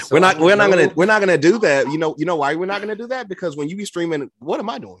Fridays. So we're not gonna do that. You know why we're not gonna do that? Because when you be streaming, what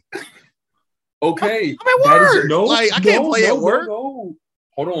am I doing? Okay, I'm at work. I can't play at work. No.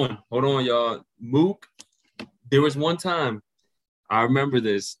 Hold on, y'all. Mook, there was one time. I remember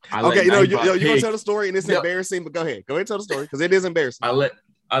this. You're gonna tell the story and it's embarrassing, but go ahead and tell the story because it is embarrassing. I let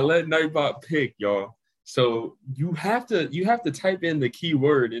Nightbot pick, y'all. So you have to type in the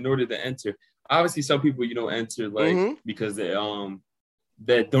keyword in order to enter. Obviously, some people enter because they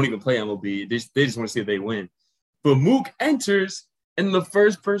that don't even play MLB. They just want to see if they win. But Mook enters, and the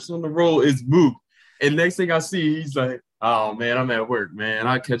first person on the roll is Mook. And next thing I see, he's like, oh man, I'm at work, man.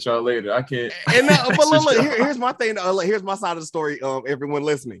 I'll catch y'all later. I can't. And but look, here's my thing. Here's my side of the story. Everyone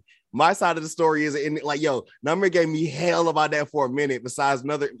listening, my side of the story is Number gave me hell about that for a minute. Besides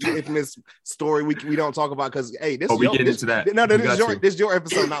another infamous story we don't talk about because this is your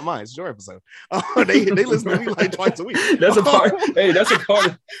episode, not mine. It's your episode. They listen to me like twice a week. That's a part. That's a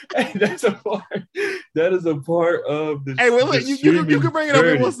part. That is a part of the. Hey, look, you can bring it up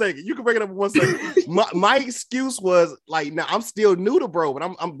in 1 second. You can bring it up in 1 second. My excuse was like, now I'm still new to bro, but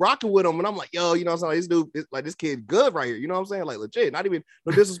I'm rocking with him, and I'm like, yo, what I'm saying? This dude, this kid, good right here. You know what I'm saying? Like legit, not even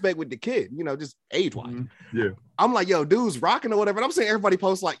no disrespect with the kid, just age wise. Mm-hmm. Yeah. I'm like, yo, dude's rocking or whatever. And I'm saying everybody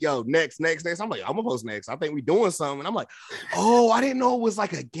posts like, yo, next. I'm like, I'm gonna post next. I think we doing something. And I'm like, oh, I didn't know it was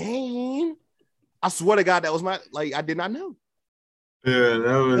like a game. I swear to God, that was I did not know. Yeah,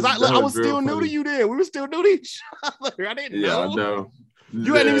 I was still new to you then. We were still new to each other. I didn't know. I know.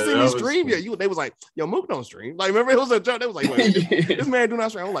 You hadn't even seen me stream yet. They was like, yo, Mook don't stream. Like, remember it was a joke. They was like, wait, this man do not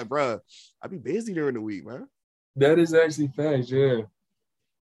stream. I'm like, bro, I be busy during the week, man. That is actually facts, yeah.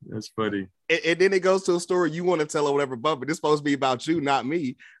 That's funny. And then it goes to a story you want to tell or whatever, but it's supposed to be about you, not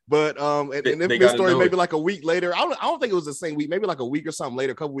me. But and if this story maybe like a week later, I don't think it was the same week, maybe like a week or something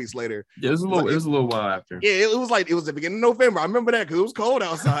later, a couple weeks later. Yeah, it was a little while after. Yeah, it was the beginning of November. I remember that because it was cold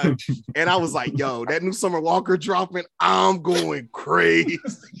outside. And I was like, yo, that new Summer Walker dropping, I'm going crazy.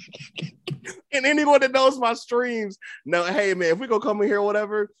 And anyone that knows my streams, no, hey man, if we gonna come in here or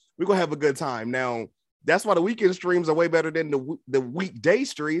whatever, we're gonna have a good time. Now, that's why the weekend streams are way better than the weekday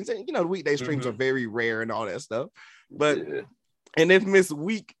streams. And, the weekday streams are very rare and all that stuff. But an infamous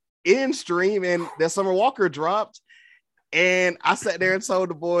weekend stream and that Summer Walker dropped. And I sat there and told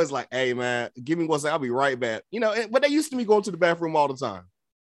the boys, like, hey, man, give me 1 second. I'll be right back. But they used to me going to the bathroom all the time.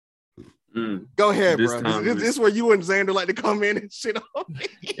 Go ahead, bro. This is where you and Xander like to come in and shit on me.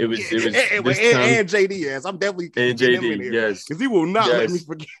 It was and JD, yes. I'm definitely and JD, yes. Because he will not let me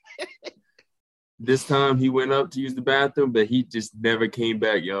forget. This time he went up to use the bathroom, but he just never came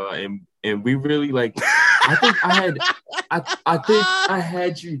back, y'all. And we really I think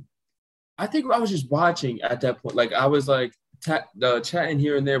I was just watching at that point. Like I was like chatting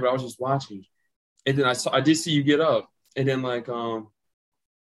here and there, but I was just watching. And then I did see you get up. And then I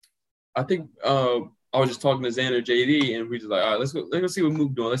think I was just talking to Xander JD, and we just like, all right, let's go see what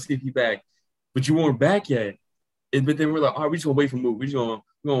Mook doing. Let's see if he's back. But you weren't back yet. But then we're like, all right, we just gonna wait for Mook. We're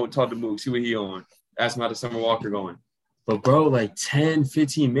gonna talk to Mook, see what he on. Ask him how the Summer Walker going. But bro, like 10,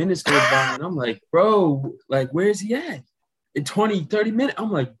 15 minutes goes by, and I'm like, bro, like where's he at? In 20, 30 minutes,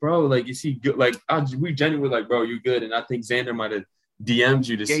 I'm like, bro, like, is he good? Like, we genuinely like, bro, you good? And I think Xander might have DM'd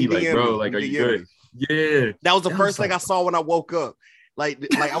you to see, like, bro, like, are you good? Yeah. That was the first thing I saw when I woke up. Like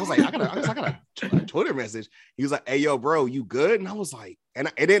I was like, I got a Twitter message. He was like, hey, yo, bro, you good? And I was like, and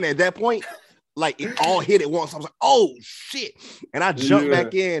then at that point, like, it all hit at once. I was like, oh, shit. And I jumped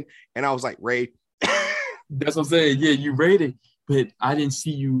back in, and I was like, Ray. That's what I'm saying. Yeah, you raided, but I didn't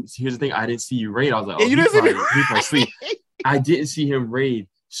see you. Here's the thing. I didn't see you raid. I was like, oh, you didn't see me. He probably sleep. I didn't see him raid.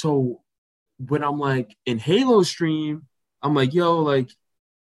 So when I'm like in Halo stream, I'm like, yo, like,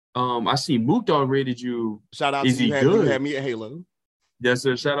 I see Mook Dog raided you. Shout out Is to he you. good? You had me at Halo. Yes,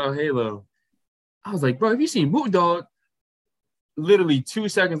 sir. Shout out Halo. I was like, bro, have you seen Mook Dog? Literally 2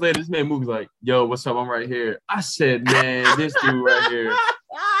 seconds later, this man Mook's like, yo, what's up? I'm right here. I said, man, this dude right here.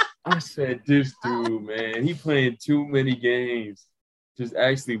 I said, this dude, man, he playing too many games. Just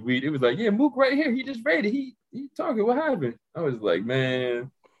actually weed. It was like, yeah, Mook right here. He just raided. He talking. What happened? I was like,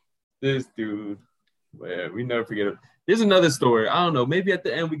 man, this dude. Man, we never forget it. There's another story. I don't know. Maybe at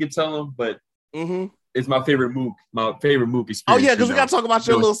the end we could tell him, but it's my favorite Mook. My favorite Mook experience. Oh yeah, because we gotta talk about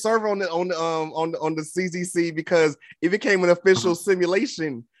your little server on the CZC, because it became an official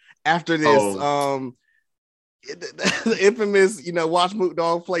simulation after this. The infamous, watch Mook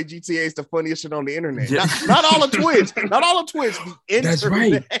Dog play GTA is the funniest shit on the internet. Yeah. Not all of Twitch. Not all of Twitch. The internet. That's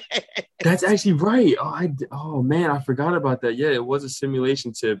right. That's actually right. Oh man, I forgot about that. Yeah, it was a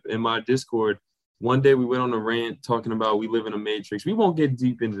simulation tip in my Discord. One day we went on a rant talking about we live in a matrix. We won't get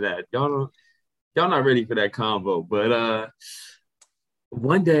deep into that. Y'all not ready for that convo. But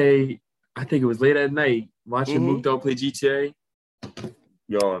one day, I think it was late at night, watching Mook Dog play GTA.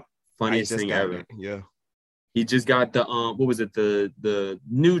 Y'all, funniest thing ever. Yeah. He just got the what was it, the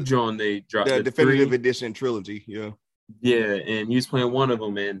new John they dropped, the definitive edition trilogy. Yeah, and he was playing one of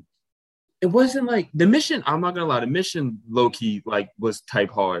them, and it wasn't like the mission. I'm not gonna lie, the mission low key like was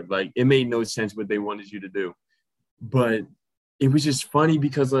type hard. Like it made no sense what they wanted you to do, but it was just funny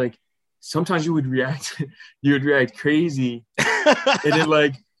because like sometimes you would react crazy, and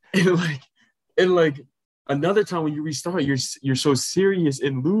then another time when you restart, you're so serious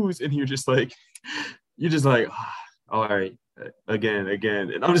and lose, and you're just like. All right, again.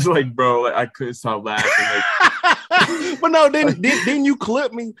 And I'm just like, bro, I couldn't stop laughing. Like, but no, then you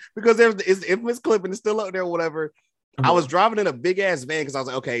clip me because it's the infamous clip and it's still up there or whatever. I was driving in a big ass van because I was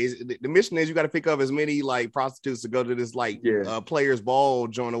like, okay, the mission is you got to pick up as many like prostitutes to go to this players ball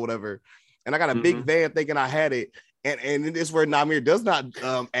joint or whatever. And I got a big van thinking I had it. And this is where Namir does not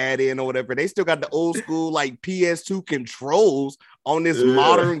add in or whatever. They still got the old school like PS2 controls on this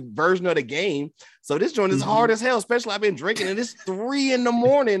modern version of the game. So this joint is hard as hell, especially I've been drinking and it's 3 a.m.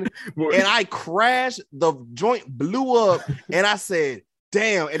 and I crashed, the joint blew up and I said,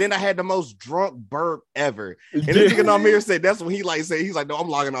 damn. And then I had the most drunk burp ever. And this nigga Namir said, that's when he's like, no, I'm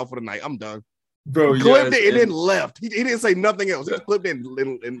logging off for the night. I'm done. Bro, clipped it and then left. He didn't say nothing else. He just clipped it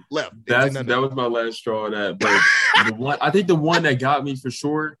and left. That was my last straw on that. But I think the one that got me for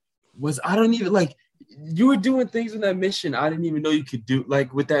sure was I don't even like you were doing things in that mission I didn't even know you could do.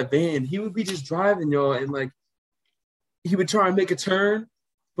 Like with that van, he would be just driving y'all and like he would try and make a turn,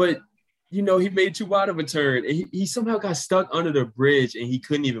 but he made too wide of a turn. And he somehow got stuck under the bridge and he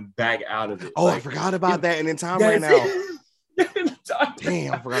couldn't even back out of it. Oh, I forgot about that. And then time ran out.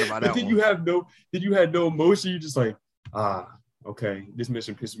 Damn, I forgot about that. Then you had no emotion. You just like, okay, this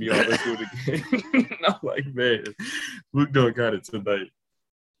mission pissed me off. Let's do it again. I'm like, man, Mook Dog got it tonight.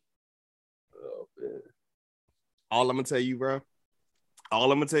 Oh man. All I'm gonna tell you, bro.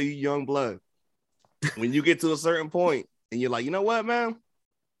 All I'm gonna tell you, young blood. When you get to a certain point and you're like, you know what, man?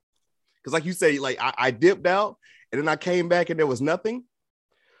 Because like you say, like I dipped out and then I came back and there was nothing.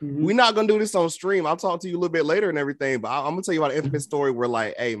 We're not gonna do this on stream. I'll talk to you a little bit later and everything, but I'm gonna tell you about an infamous story where,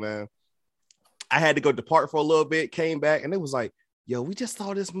 like, hey man, I had to go depart for a little bit, came back, and it was like, yo, we just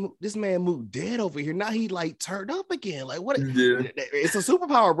saw this man Mook dead over here. Now he like turned up again. Like, what? Yeah. It's a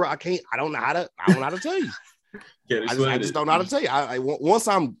superpower, bro. I don't know how to tell you. I just don't know how to tell you.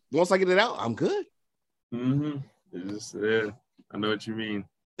 Once I get it out, I'm good. I know what you mean.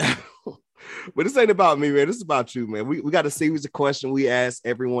 But this ain't about me, man. This is about you, man. We got a series of questions we ask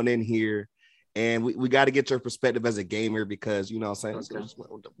everyone in here, and we got to get your perspective as a gamer because, you know what I'm saying,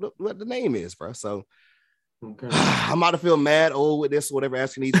 what the name is, bro. So I'm about to feel mad old with this, whatever,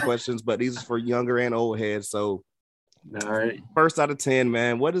 asking these questions, but these are for younger and old heads. So All right. First out of 10,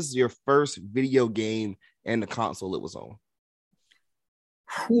 man. What is your first video game and the console it was on?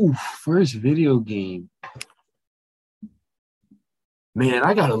 Whew, first video game. Man,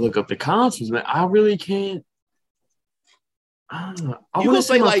 I gotta look up the consoles, man. I really can't. I don't know. You gonna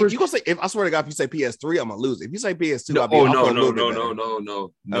say like first... you gonna say if I swear to God, if you say PS3, I'm gonna lose. If you say PS2, no, I'll be no,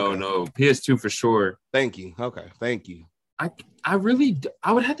 okay. no. PS2 for sure. Thank you. Okay, thank you. I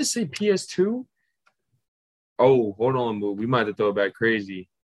would have to say PS2. Oh, hold on, boo. We might have to throw it back crazy,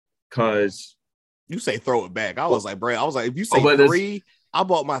 cause you say throw it back. I was like, bro. I was like, if you say 3, I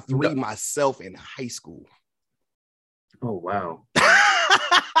bought my 3 myself in high school. Oh wow!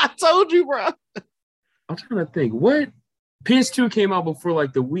 I told you, bro. I'm trying to think. What PS2 came out before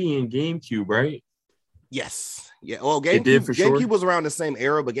like the Wii and GameCube, right? Yes. Yeah. Well, GameCube was around the same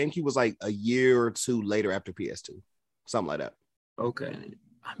era, but GameCube was like a year or 2 later after PS2, something like that. Okay.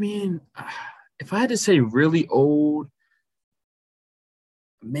 I mean, if I had to say really old,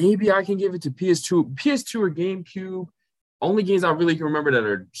 maybe I can give it to PS2 or GameCube. Only games I really can remember that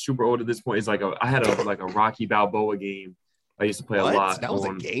are super old at this point is like I had a Rocky Balboa game I used to play a lot. That was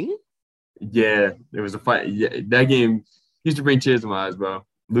a game? Yeah, there was a fight. Yeah, that game used to bring tears to my eyes, bro.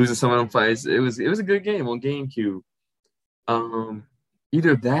 Losing some of them fights. It was a good game on GameCube.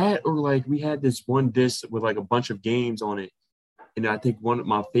 Either that or like we had this one disc with like a bunch of games on it. And I think one of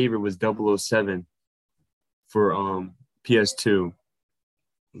my favorite was 007 for PS2.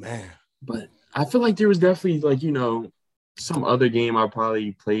 Man. But I feel like there was definitely like, some other game I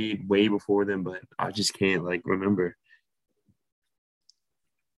probably played way before them, but I just can't like remember.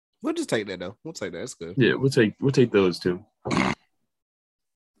 We'll just take that though. We'll take that. That's good. Yeah, we'll take those two.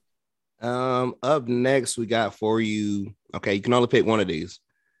 Up next we got for you. Okay, you can only pick one of these.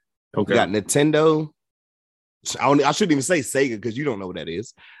 Okay. We got Nintendo. I shouldn't even say Sega because you don't know what that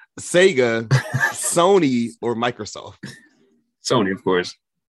is. Sega, Sony, or Microsoft. Sony, of course.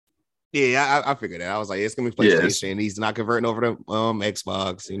 Yeah, I figured that. I was like, it's gonna be PlayStation. Yes. He's not converting over to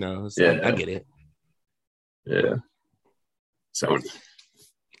Xbox. So yeah, I get it. Yeah. Sony.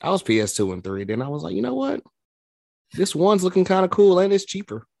 I was PS2 and 3. Then I was like, you know what? This one's looking kind of cool and it's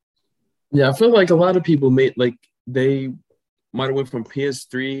cheaper. Yeah, I feel like a lot of people they might have went from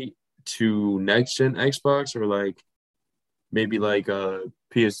PS3 to next gen Xbox, or like maybe like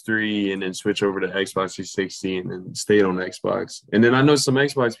PS3 and then switch over to Xbox 360 and then stayed on Xbox. And then I know some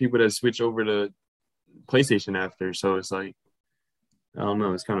Xbox people that switch over to PlayStation after. So it's like, I don't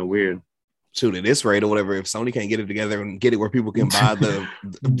know, it's kind of weird. Shoot, at this rate or whatever, if Sony can't get it together and get it where people can buy the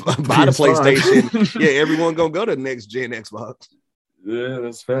PlayStation, yeah, everyone gonna go to next gen Xbox. Yeah,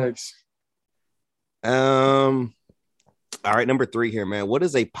 that's facts. All right, number 3 here, man. What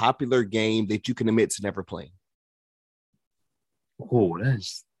is a popular game that you can admit to never playing? Oh,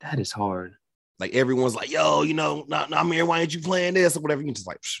 that is hard. Like everyone's like, yo, I'm here. Why ain't you playing this or whatever? You just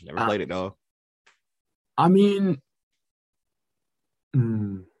like never played it, dog. I mean,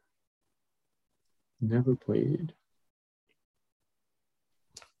 never played.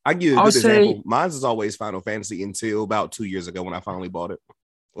 I give you a good example. Mine's is always Final Fantasy until about 2 years ago when I finally bought it,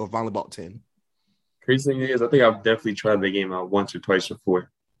 or finally bought 10. Crazy thing is, I think I've definitely tried the game out once or twice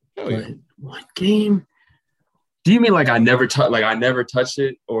before. Oh yeah. What game? Do you mean like I never touched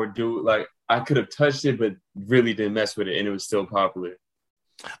it, or do like I could have touched it but really didn't mess with it and it was still popular?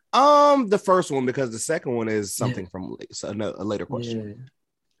 The first one, because the second one is something from a later question.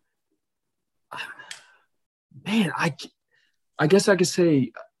 Yeah. Man, I guess I could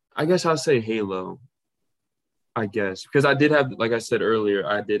say, I'll say Halo. I guess because I did have, like I said earlier,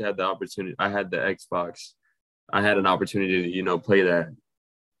 I did have the opportunity. I had the Xbox. I had an opportunity to, play that.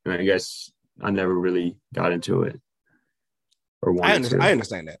 And I guess I never really got into it. Or wanted I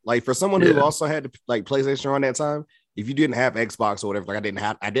understand that. Like for someone who also had like PlayStation around that time, if you didn't have Xbox or whatever, like I didn't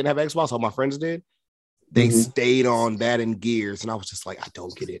have Xbox, all my friends did. They stayed on that and Gears, and I was just like, I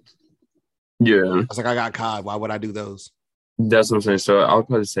don't get it. Yeah, I was like, I got COD. Why would I do those? That's what I'm saying. So I'll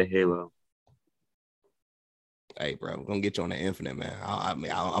probably say Halo. Hey, bro, I'm gonna get you on the Infinite, man. I'm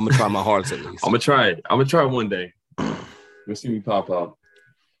gonna try my hardest at least. I'm gonna try it. I'm gonna try it one day. We'll see me pop up.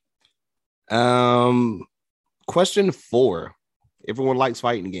 Question 4. Everyone likes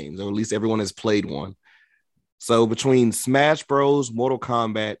fighting games, or at least everyone has played one. So between Smash Bros, Mortal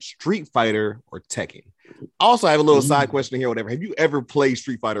Kombat, Street Fighter, or Tekken. Also, I have a little side question here. Whatever. Have you ever played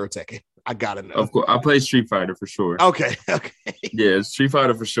Street Fighter or Tekken? I gotta know. Of course, I played Street Fighter for sure. Okay. Yeah, Street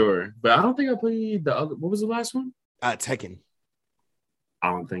Fighter for sure. But I don't think I played the other. What was the last one? Tekken. I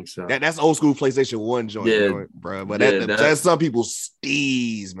don't think so. That's old school PlayStation 1 joint, bro. But that's some people's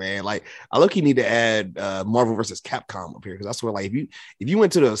steez, man. Like, I look, you need to add Marvel versus Capcom up here because I swear, like, if you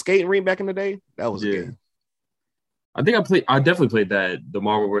went to the skating rink back in the day, that was a game. I definitely played that, the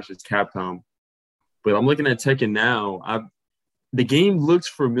Marvel versus Capcom. But I'm looking at Tekken now. The game looks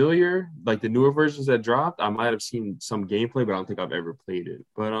familiar, like the newer versions that dropped. I might have seen some gameplay, but I don't think I've ever played it.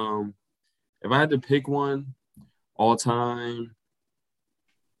 But if I had to pick one all time,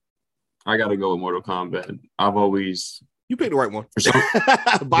 I gotta go with Mortal Kombat. I've always You picked the right one. for some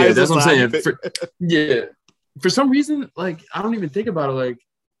yeah, that's what I'm saying. For some reason, like I don't even think about it. Like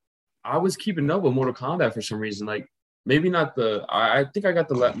I was keeping up with Mortal Kombat for some reason. Like maybe not I think I got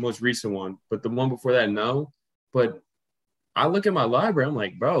the most recent one, but the one before that, no. But I look at my library, I'm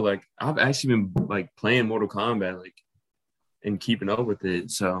like, bro, like I've actually been like playing Mortal Kombat, like and keeping up with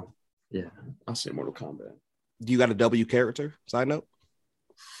it. So yeah, I'll say Mortal Kombat. Do you got a W character? Side note.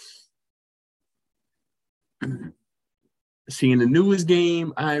 See, in the newest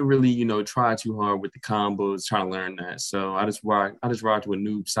game, I ain't really, try too hard with the combos, trying to learn that. So I just rock with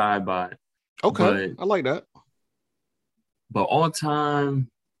noob side by. Okay, I like that. But all time,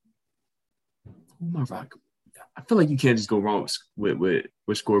 who am I rocking? I feel like you can't just go wrong with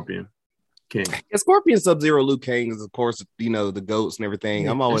Scorpion. King. Yeah, Scorpion, Sub-Zero, Liu Kang is, of course, the goats and everything.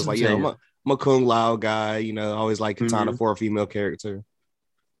 Yeah, I'm always like, I'm a Kung Lao guy. Always like Katana for a female character.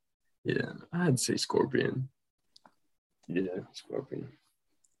 Yeah, I'd say Scorpion. Yeah, Scorpion.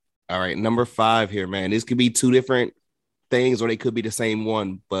 All right, number 5 here, man. This could be two different things, or they could be the same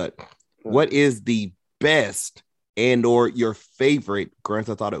one. But what is the best and/or your favorite Grand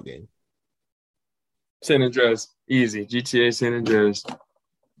Theft Auto game? San Andreas, easy. GTA San Andreas.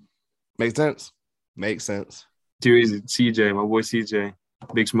 Makes sense. Too easy. CJ, my boy CJ,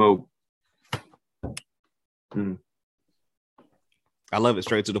 Big Smoke. I love it,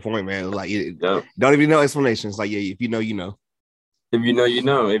 straight to the point, man. Like, don't even know explanations. Like, yeah, if you know, you know. If you know, you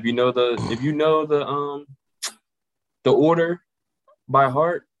know. If you know the order by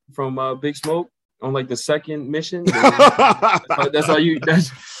heart from Big Smoke on like the second mission, that's all you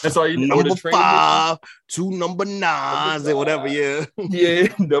need. Number 5 to number 9 and whatever. Yeah,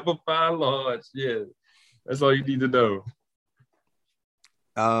 yeah. Number 5 large. Yeah, that's all you need to know.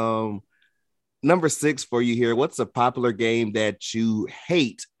 Number 6 for you here. What's a popular game that you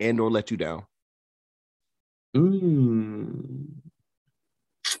hate and/or let you down?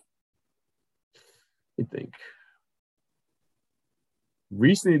 I think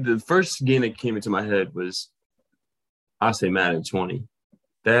recently the first game that came into my head was, I say Madden 20.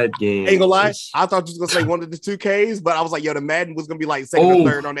 That game. Ain't gonna lie, I thought you was gonna say one of the 2Ks, but I was like, the Madden was gonna be like second or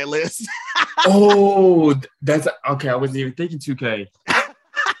third on that list. That's okay. I wasn't even thinking 2K.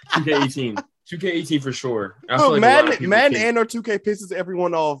 2K18. 2K18 for sure. Madden and or 2K pisses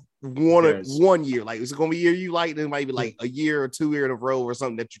everyone off one year. Like, it's gonna be a year you like, then maybe like a year or 2 years in a row or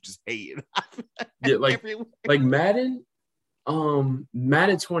something that you just hate. Yeah, like Madden,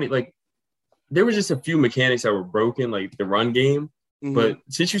 Madden 20. Like, there were just a few mechanics that were broken, like the run game. Mm-hmm. But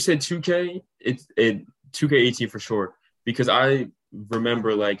since you said 2K, it 2K18 for sure, because I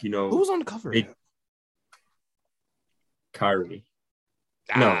remember like who was on the cover? Kyrie.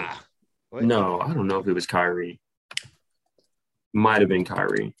 No, I don't know if it was Kyrie. Might have been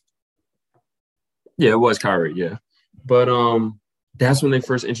Kyrie. Yeah, it was Kyrie, yeah. But that's when they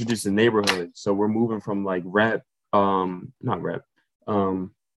first introduced the neighborhood. So we're moving from like rap, not rap.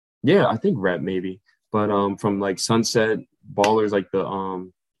 Yeah, I think rap maybe. But from like Sunset Ballers, like the what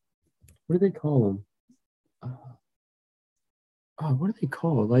do they call them? What do they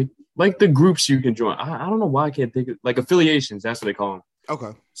call? Like the groups you can join. I don't know why I can't think of, like, affiliations. That's what they call them.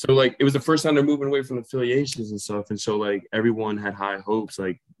 Okay. So like it was the first time they're moving away from affiliations and stuff, and so like everyone had high hopes,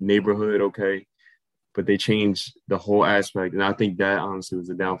 like neighborhood, okay, but they changed the whole aspect, and I think that honestly was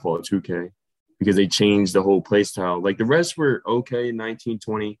the downfall of 2K, because they changed the whole play style. Like the rest were okay, 19,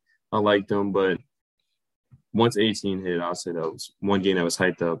 20, I liked them, but once 18 hit, I'll say that was one game that was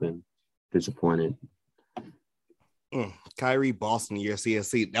hyped up and disappointed. Kyrie, Boston, your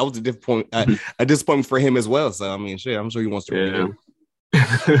CSC. That was a disappointment for him as well. So I mean, shit, I'm sure he wants to renew.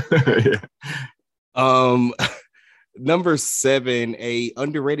 Yeah. Number 7, a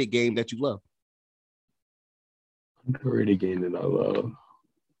underrated game that you love. Underrated game that I love.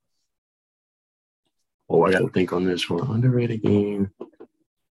 Oh, I gotta think on this one. Underrated game.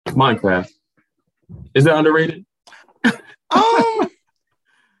 Minecraft. Is that underrated?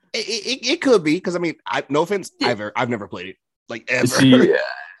 It could be, because I mean, no offense, I've never played it, like, ever. See,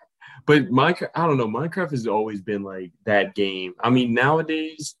 but Minecraft, I don't know. Minecraft has always been like that game. I mean,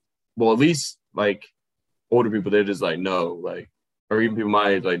 nowadays, well, at least like older people, they're just like, no, like, or even people my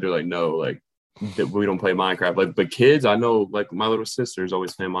age, like, they're like, no, like, that we don't play Minecraft. Like, but kids, I know, like, my little sister is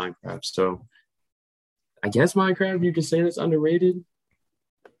always playing Minecraft. So I guess Minecraft, you could say that's underrated.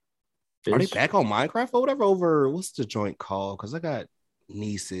 Are they back on Minecraft or whatever? Over what's the joint called? Because I got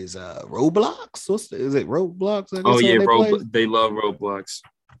nieces. Roblox. Is it Roblox? Oh yeah, they love Roblox.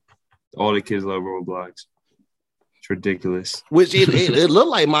 All the kids love Roblox. It's ridiculous. Which it looked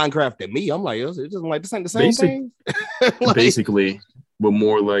like Minecraft to me. I'm like, it's just like this ain't the same thing. Like, basically, but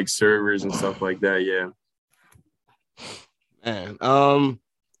more like servers and stuff like that. Yeah. Man,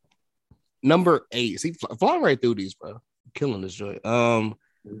 number 8. See, flying right through these, bro. Killing this joint.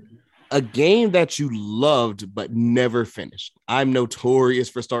 A game that you loved but never finished. I'm notorious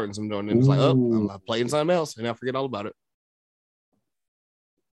for starting some joint and it's like, oh, I'm playing something else, and I forget all about it.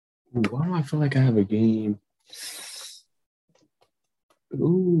 Why do I feel like I have a game?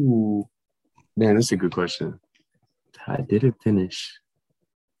 Ooh, man, that's a good question. I didn't finish.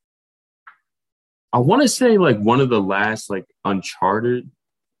 I want to say like one of the last like Uncharted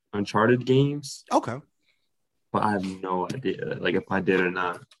games. Okay. But I have no idea like if I did or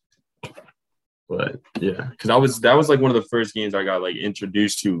not. But yeah, because that was like one of the first games I got like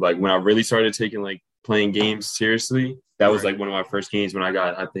introduced to. Like when I really started taking like playing games seriously, that was like one of my first games when I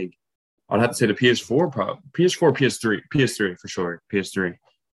got, I think I'd have to say the PS4, PS3 for sure, PS3.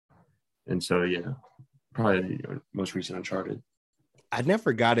 And so yeah, probably the most recent Uncharted. I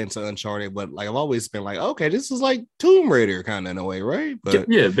never got into Uncharted, but like I've always been like, okay, this is like Tomb Raider kind of in a way, right? But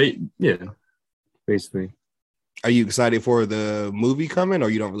yeah, basically. Are you excited for the movie coming, or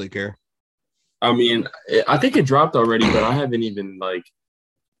you don't really care? I mean, I think it dropped already, but I haven't even like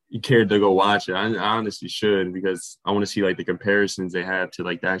cared to go watch it. I honestly should, because I want to see like the comparisons they have to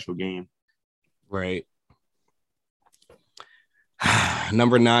like the actual game. Right.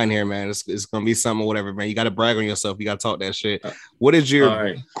 Number 9 here, man. It's gonna be something or whatever, man. You got to brag on yourself. You got to talk that shit. What is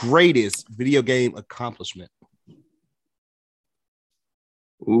your greatest video game accomplishment?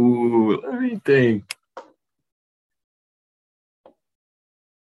 Ooh, let me think.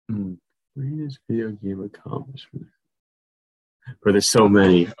 Greatest video game accomplishment. But there's so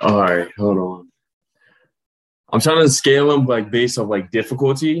many. All right, hold on. I'm trying to scale them like based off like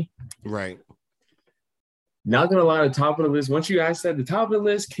difficulty. Right. Not gonna lie, the top of the list. Once you asked that, the top of the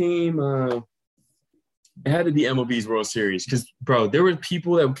list came. It had to be MLB's World Series, because bro, there were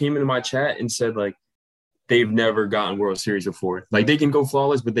people that came into my chat and said like they've never gotten World Series before. Like they can go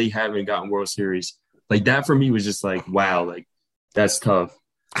flawless, but they haven't gotten World Series. Like that for me was just like wow, like that's tough.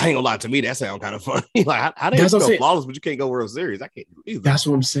 I ain't gonna lie, to me that sounds kind of funny. Like how do you go flawless, but you can't go World Series? I can't do either. That's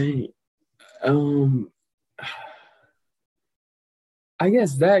what I'm saying. I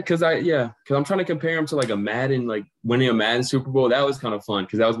guess that because I'm trying to compare him to like a Madden, like winning a Madden Super Bowl. That was kind of fun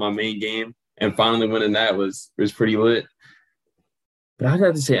because that was my main game, and finally winning that was pretty lit. But I'd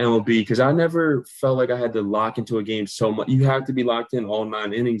have to say MLB because I never felt like I had to lock into a game so much. You have to be locked in all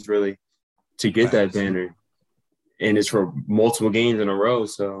 9 innings really to get that banner, and it's for multiple games in a row.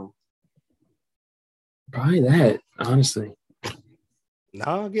 So probably that, honestly. No,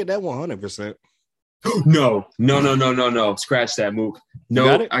 I'll get that 100%. No. Scratch that, Mook.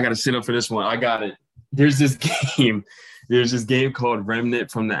 No, I got to sit up for this one. I got it. There's this game. There's this game called Remnant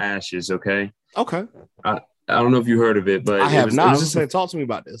from the Ashes, okay? Okay. I don't know if you heard of it, but I have not. Talk to me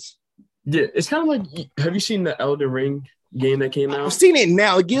about this. Yeah, it's kind of like, have you seen the Elden Ring game that came out? I've seen it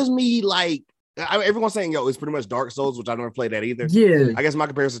now. It gives me like, everyone's saying, yo, it's pretty much Dark Souls, which I never played that either. Yeah. I guess my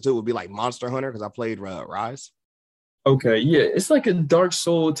comparison to it would be like Monster Hunter because I played Rise. Okay, yeah. It's like a Dark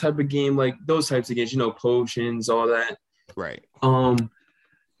Soul type of game, like those types of games, potions, all that. Right.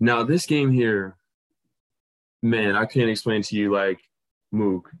 Now this game here, man, I can't explain to you like,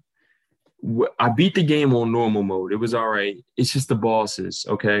 Mook. I beat the game on normal mode. It was all right. It's just the bosses,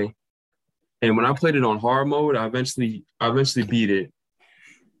 okay? And when I played it on hard mode, I eventually beat it.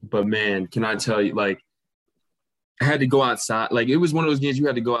 But man, can I tell you, like, I had to go outside. Like, it was one of those games you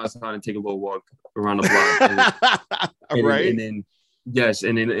had to go outside and take a little walk around the block. Right. And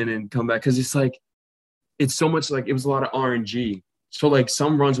then come back. Because it's like, it's so much like, it was a lot of RNG. So, like,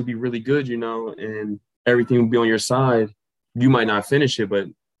 some runs would be really good, and everything would be on your side. You might not finish it, but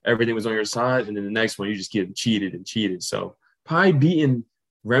everything was on your side. And then the next one, you just get cheated. So, probably beating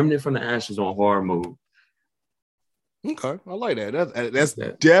Remnant from the Ashes on hard mode. Okay, I like that. That's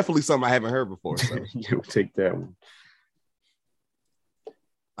definitely something I haven't heard before. So. You'll take that one.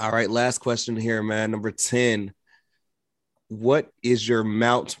 All right, last question here, man. Number 10. What is your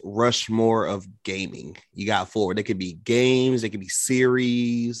Mount Rushmore of gaming? You got 4. They could be games, they could be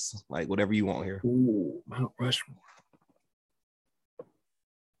series, like whatever you want here. Ooh, Mount Rushmore.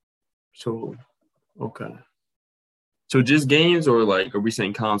 So, okay. So just games, or like, are we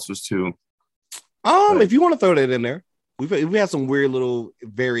saying consoles too? If you want to throw that in there. We've had some weird little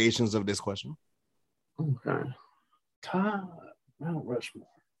variations of this question. Okay. Mount Rushmore.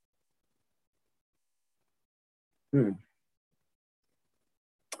 Hmm.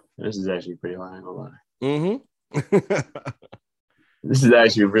 This is actually pretty hard. I ain't gonna lie. Mm-hmm. This is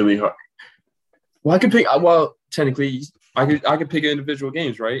actually really hard. Well, I could pick. Well, technically, I could pick individual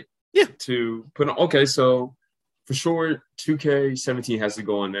games, right? Yeah. To put on. Okay, so for sure, 2K17 has to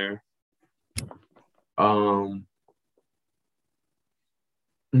go in there.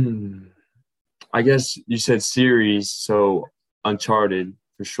 I guess you said series, so Uncharted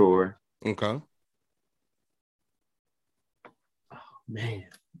for sure. Okay. Oh, man,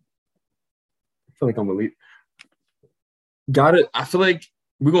 I feel like I'm elite. Got it. I feel like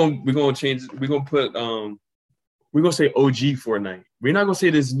we're gonna change. We're gonna put we're gonna say OG Fortnite. We're not gonna say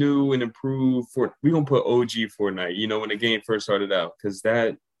this new and improved we're gonna put OG Fortnite. You know, when the game first started out, because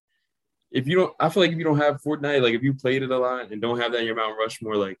that if you don't, I feel like if you don't have Fortnite, like if you played it a lot and don't have that in your Mount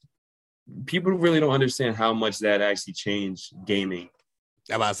Rushmore, like people really don't understand how much that actually changed gaming.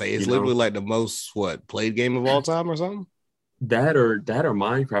 I'm about to say it's literally like the most played game of all time or something. That or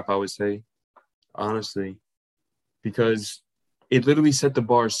Minecraft, I would say, honestly, because it literally set the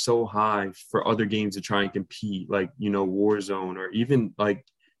bar so high for other games to try and compete, like, you know, Warzone or even like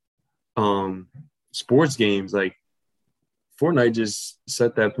sports games. Like Fortnite just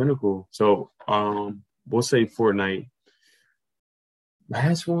set that pinnacle. So we'll say Fortnite.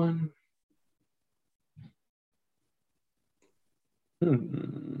 Last one. I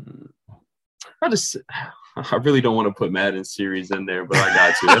really don't want to put Madden series in there, but I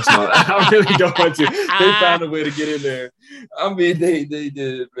got to. That's not. I really don't want to. They found a way to get in there. I mean, they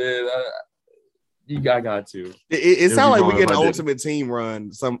did, man. I got to. It sounds like we get an ultimate team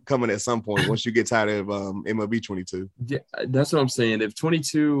run coming at some point once you get tired of MLB 22. Yeah, that's what I'm saying. If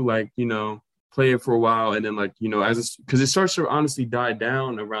 22, like, you know, play it for a while and then, like, you know, because it starts to honestly die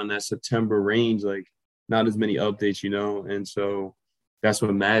down around that September range, like not as many updates, you know, and so. That's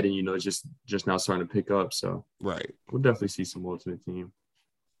what Madden, you know, is just now starting to pick up. So right, we'll definitely see some Ultimate Team.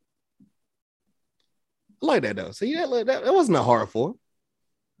 I like that though. See, that wasn't a hard for.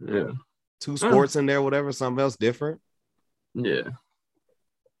 Yeah, 2 sports in there, whatever, something else different. Yeah.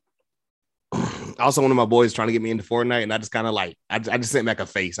 Also, one of my boys trying to get me into Fortnite, and I just kind of like I just sent back a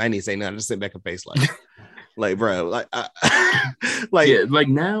face. I didn't even say nothing. I just sent back a face like. Like, bro, like yeah, like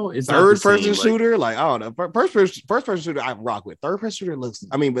now it's third person shooter. Like, I don't know, first person shooter I rock with. Third person shooter looks.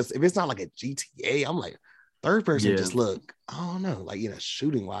 I mean, but if it's not like a GTA, I'm like third person just look. I don't know, like, you know,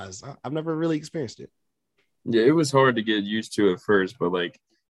 shooting wise, I've never really experienced it. Yeah, it was hard to get used to at first, but like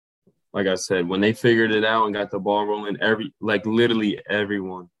I said, when they figured it out and got the ball rolling, literally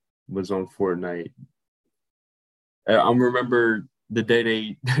everyone was on Fortnite. I remember the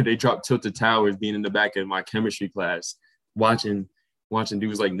day they dropped Tilted Towers, being in the back of my chemistry class, watching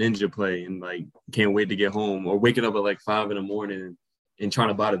dudes like Ninja play and like can't wait to get home, or waking up at like 5 a.m. and trying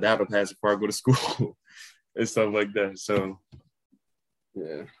to buy the battle pass before I go to school and stuff like that. So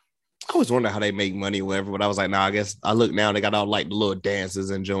yeah. I always wonder how they make money or whatever, but I was like, nah, I guess I look now, they got all like the little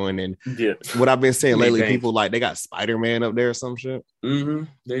dances and joining. And what I've been saying lately, people like they got Spider-Man up there or some shit. Mm-hmm.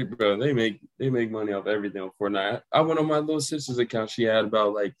 They make money off everything on Fortnite. I went on my little sister's account. She had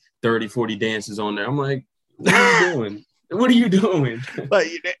about like 30, 40 dances on there. I'm like, what are you doing? What are you doing? Like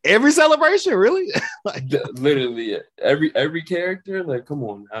every celebration, really? Like literally every character. Like, come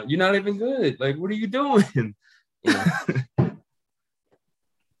on now. You're not even good. Like, what are you doing?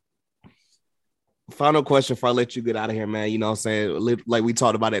 Final question before I let you get out of here, man. You know what I'm saying? Like we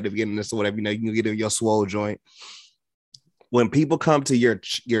talked about at the beginning of this or whatever, you know, you can get in your swole joint. When people come to your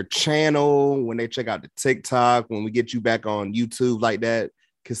channel, when they check out the TikTok, when we get you back on YouTube like that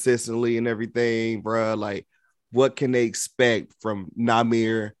consistently and everything, bro, like what can they expect from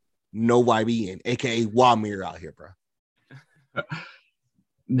Namir No YB and aka Wamir out here, bro?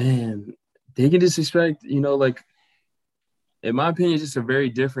 Man, they can just expect, you know, like in my opinion, just a very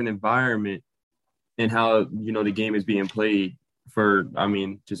different environment and how, you know, the game is being played for, I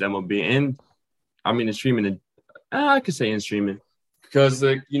mean, just MLB and I mean, in streaming, and I could say in streaming because,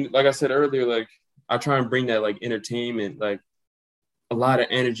 like, you know, like I said earlier, like I try and bring that like entertainment, like a lot of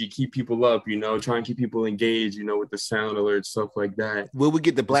energy, keep people up, you know, try and keep people engaged, you know, with the sound alerts, stuff like that. Will we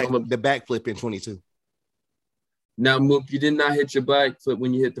get the backflip in 22? Now, Mook, you did not hit your backflip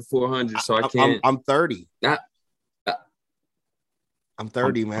when you hit the 400, so I can't. I'm 30. I'm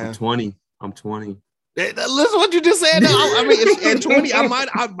 30, man. I'm 20. Listen what you just said. I mean, at 20, I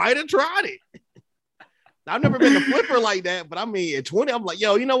might have tried it. I've never been a flipper like that, but I mean, at 20, I'm like,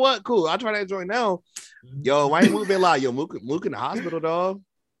 yo, you know what? Cool. I'll try that joint now. Yo, why ain't Mook been live? Yo, Mook in the hospital, dog.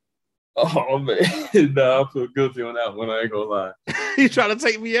 Oh, man. Nah, I feel guilty on that one. I ain't gonna lie. He trying to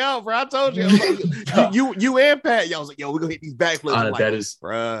take me out, bro. I told you. Like, you and Pat, y'all was like, yo, we're gonna hit these backflips. That is,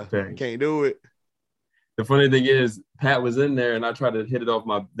 bruh, can't do it. The funny thing is, Pat was in there, and I tried to hit it off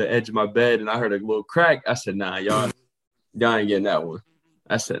the edge of my bed, and I heard a little crack. I said, "Nah, y'all ain't getting that one."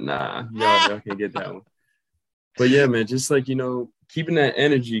 I said, "Nah, y'all can't get that one." But yeah, man, just like, keeping that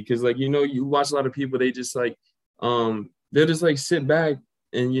energy, because like, you watch a lot of people, they just like, they'll just like sit back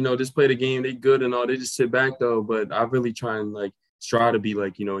and just play the game. They good and all. They just sit back though. But I really try and like strive to be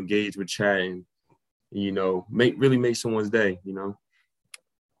like engaged with chat and make someone's day.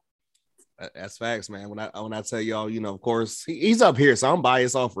 That's facts, man. When I tell y'all, of course he's up here, so I'm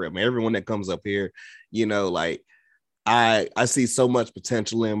biased off for it, man. Everyone that comes up here, like I see so much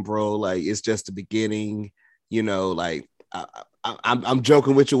potential in bro. Like it's just the beginning, like I'm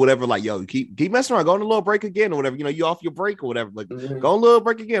joking with you, whatever. Like, yo, keep messing around, go on a little break again or whatever. You off your break or whatever. Like, go on a little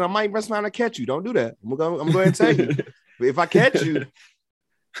break again. I might mess around and catch you. Don't do that. I'm going to tell you. If I catch you,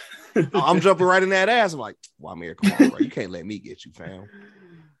 I'm jumping right in that ass. I'm like, well, I'm here. Come on, bro. You can't let me get you, fam.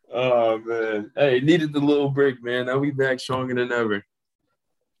 Oh man, hey, needed the little break, man. Now we back stronger than ever.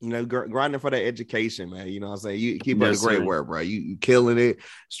 Grinding for that education, man. You know what I'm saying? You keep up the great work, bro. You killing it.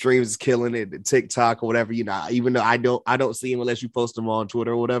 Streams is killing it. TikTok or whatever. Even though I don't see him unless you post them on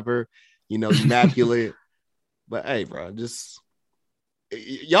Twitter or whatever. Immaculate. But hey, bro, just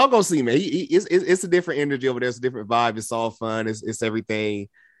y'all gonna see, man. It's a different energy over there. It's a different vibe. It's all fun. It's everything.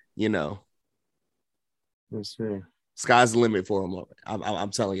 Yes, sir. Sky's the limit for him. I'm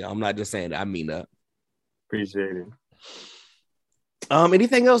telling you. I'm not just saying that. I mean that. Appreciate it.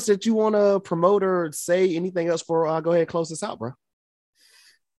 Anything else that you want to promote or say? Anything else for go ahead and close this out, bro?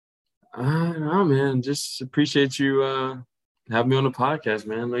 No, man. Just appreciate you having me on the podcast,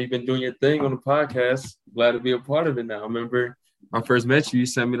 man. I know you've been doing your thing on the podcast. Glad to be a part of it now. I remember when I first met you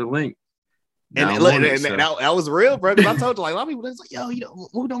sent me the link. That was real, bro. Because I told you, like, a lot of people, it's like, yo,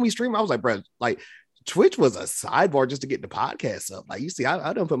 who don't we stream? I was like, bro, like, Twitch was a sidebar just to get the podcast up. Like, you see,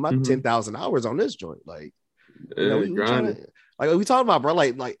 I done put my 10,000 hours on this joint. Like, we talking about, bro,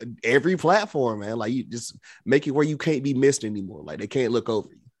 like every platform, man. Like, you just make it where you can't be missed anymore. Like, they can't look over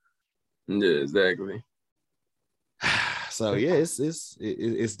you. Yeah, exactly. So yeah, it's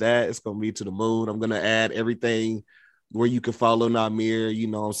that. It's gonna be to the moon. I'm gonna add everything where you can follow Namir. You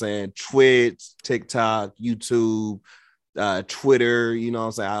know what I'm saying? Twitch, TikTok, YouTube, Twitter. You know what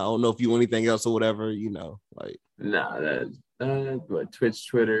I'm saying? I don't know if you want anything else or whatever. Like but Twitch,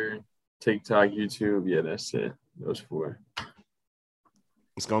 Twitter, TikTok, YouTube. Yeah, that's it. Those four.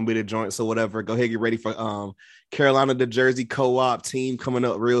 It's gonna be the joint. So whatever. Go ahead, get ready for Carolina to Jersey co-op team coming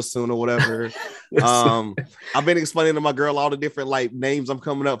up real soon or whatever. I've been explaining to my girl all the different like names I'm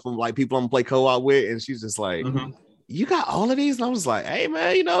coming up from, like people I'm gonna play co-op with, and she's just like, you got all of these? And I was like, hey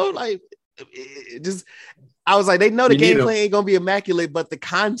man, like I was like, they know the gameplay ain't gonna be immaculate, but the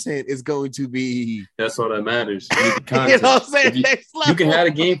content is going to be. That's all that matters. You need the content. What I'm saying? You can have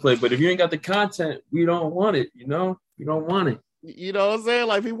the gameplay, but if you ain't got the content, we don't want it. We don't want it. You know what I'm saying?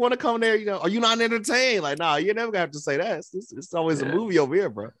 Like, people want to come there, are you not entertained? Like, nah, you never gonna have to say that. It's always a movie over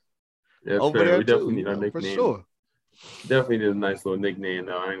here, bro. Yeah, over fair. there We definitely need our nickname. For sure. Definitely need a nice little nickname,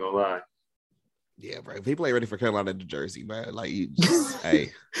 though. I ain't gonna lie. Yeah, bro. People ain't ready for Carolina to Jersey, man. Like,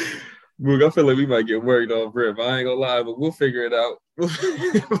 hey. Look, I feel like we might get worked on, Rip. I ain't gonna lie, but we'll figure it out.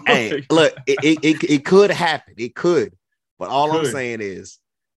 Hey, look, it could happen. It could. But all I'm saying is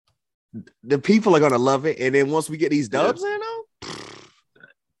the people are gonna love it. And then once we get these dubs in,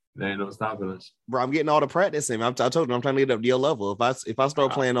 there ain't no stopping us. Bro, I'm getting all the practice in. I told you I'm trying to get up to your level. If I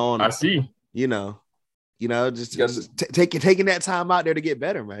start playing on, I see. Just taking that time out there to get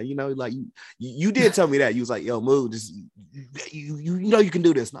better, man. Like you did tell me that. You was like, yo, Moog, just you can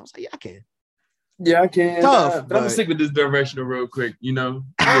do this. And I was like, yeah, I can. Yeah, I can. Tough, but I'm gonna stick with this directional real quick, Hey,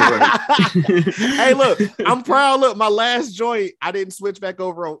 look, I'm proud. Look, my last joint, I didn't switch back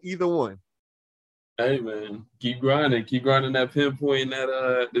over on either one. Hey man, keep grinding that pinpoint,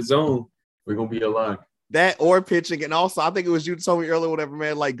 that the zone. We're gonna be alive. That or pitching, and also I think it was you told me earlier, whatever,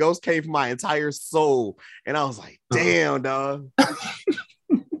 man. Like Ghost came from my entire soul, and I was like, damn, dog.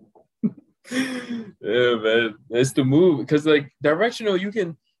 Yeah, man, it's the move because like directional, you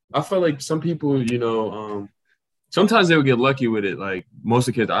can. I feel like some people, sometimes they would get lucky with it. Like most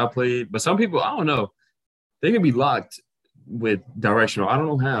of the kids I played, but some people, I don't know, they can be locked with directional. I don't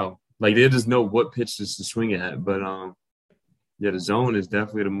know how. Like they just know what pitches to swing at, but the zone is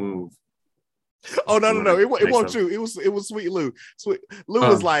definitely the move. Oh no! It wasn't you. It was Sweet Lou. Lou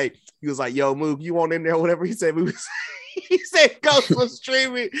was like, he was like, "Yo, Moog, you want in there?" Or whatever he said. He said Ghost was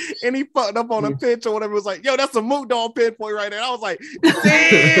streaming, and he fucked up on a pitch or whatever. It was like, "Yo, that's a Moog dog pinpoint right there." I was like,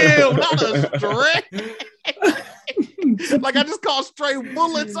 "Damn, not a stray." Like I just called straight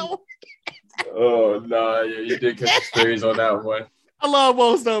bullets on. Oh no! Yeah, you did catch the strays on that one. I love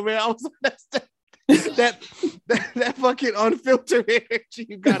most though, man. I was like, that fucking unfiltered energy,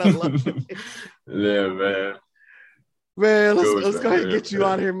 you gotta love it. Yeah, man. Man, let's go ahead and get you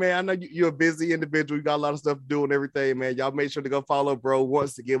out here, man. I know you're a busy individual. You got a lot of stuff to do and everything, man. Y'all make sure to go follow bro.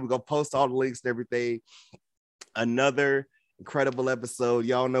 Once again, we're gonna post all the links and everything. Another incredible episode.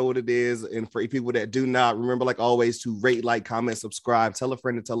 Y'all know what it is. And for people that do not, remember, like always, to rate, like, comment, subscribe, tell a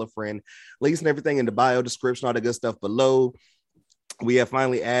friend to tell a friend. Links and everything in the bio, description, all the good stuff below. We have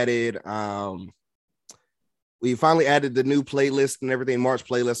finally added the new playlist and everything, March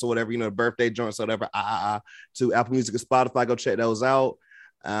playlist or whatever, birthday joints or whatever, to Apple Music and Spotify. Go check those out.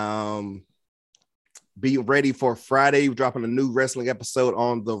 Be ready for Friday. We're dropping a new wrestling episode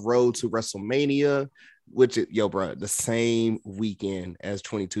on the road to WrestleMania, which is, bro, the same weekend as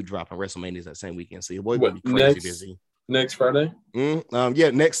 22 dropping. WrestleMania is that same weekend. So your boy will be crazy busy. Next Friday?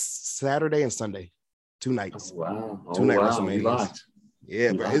 Next Saturday and Sunday. 2 nights. Oh, wow. Two-night WrestleMania.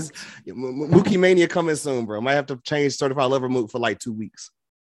 Yeah, bro. It's Mookie Mania coming soon, bro. Might have to change Certified Lover Mook for like 2 weeks.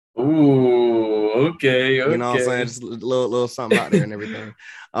 Ooh, okay. You know what I'm saying? Just a little something out there and everything.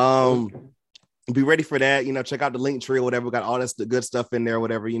 Be ready for that. Check out the link tree or whatever. We got all this the good stuff in there,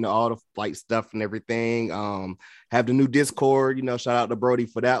 whatever, all the flight stuff and everything. Have the new Discord, shout out to Brody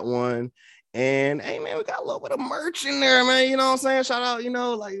for that one. And hey, man, we got a little bit of merch in there, man. You know what I'm saying? Shout out,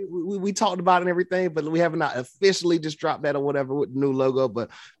 like we talked about it and everything, but we have not officially just dropped that or whatever with the new logo, but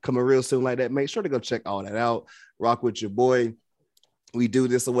coming real soon like that. Make sure to go check all that out. Rock with your boy. We do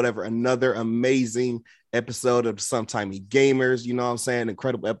this or whatever. Another amazing episode of Sometimey Gamers. You know what I'm saying?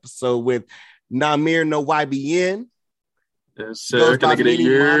 Incredible episode with Namir No YBN. Yes, sir. Can I get a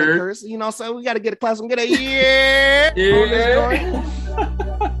year? Monikers. You know what I'm saying? We got to get a class and get a year. Yeah.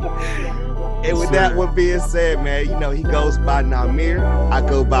 And with that one being said, man, he goes by Namir. I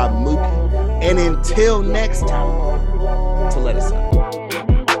go by Mookie. And until next time, to let us know.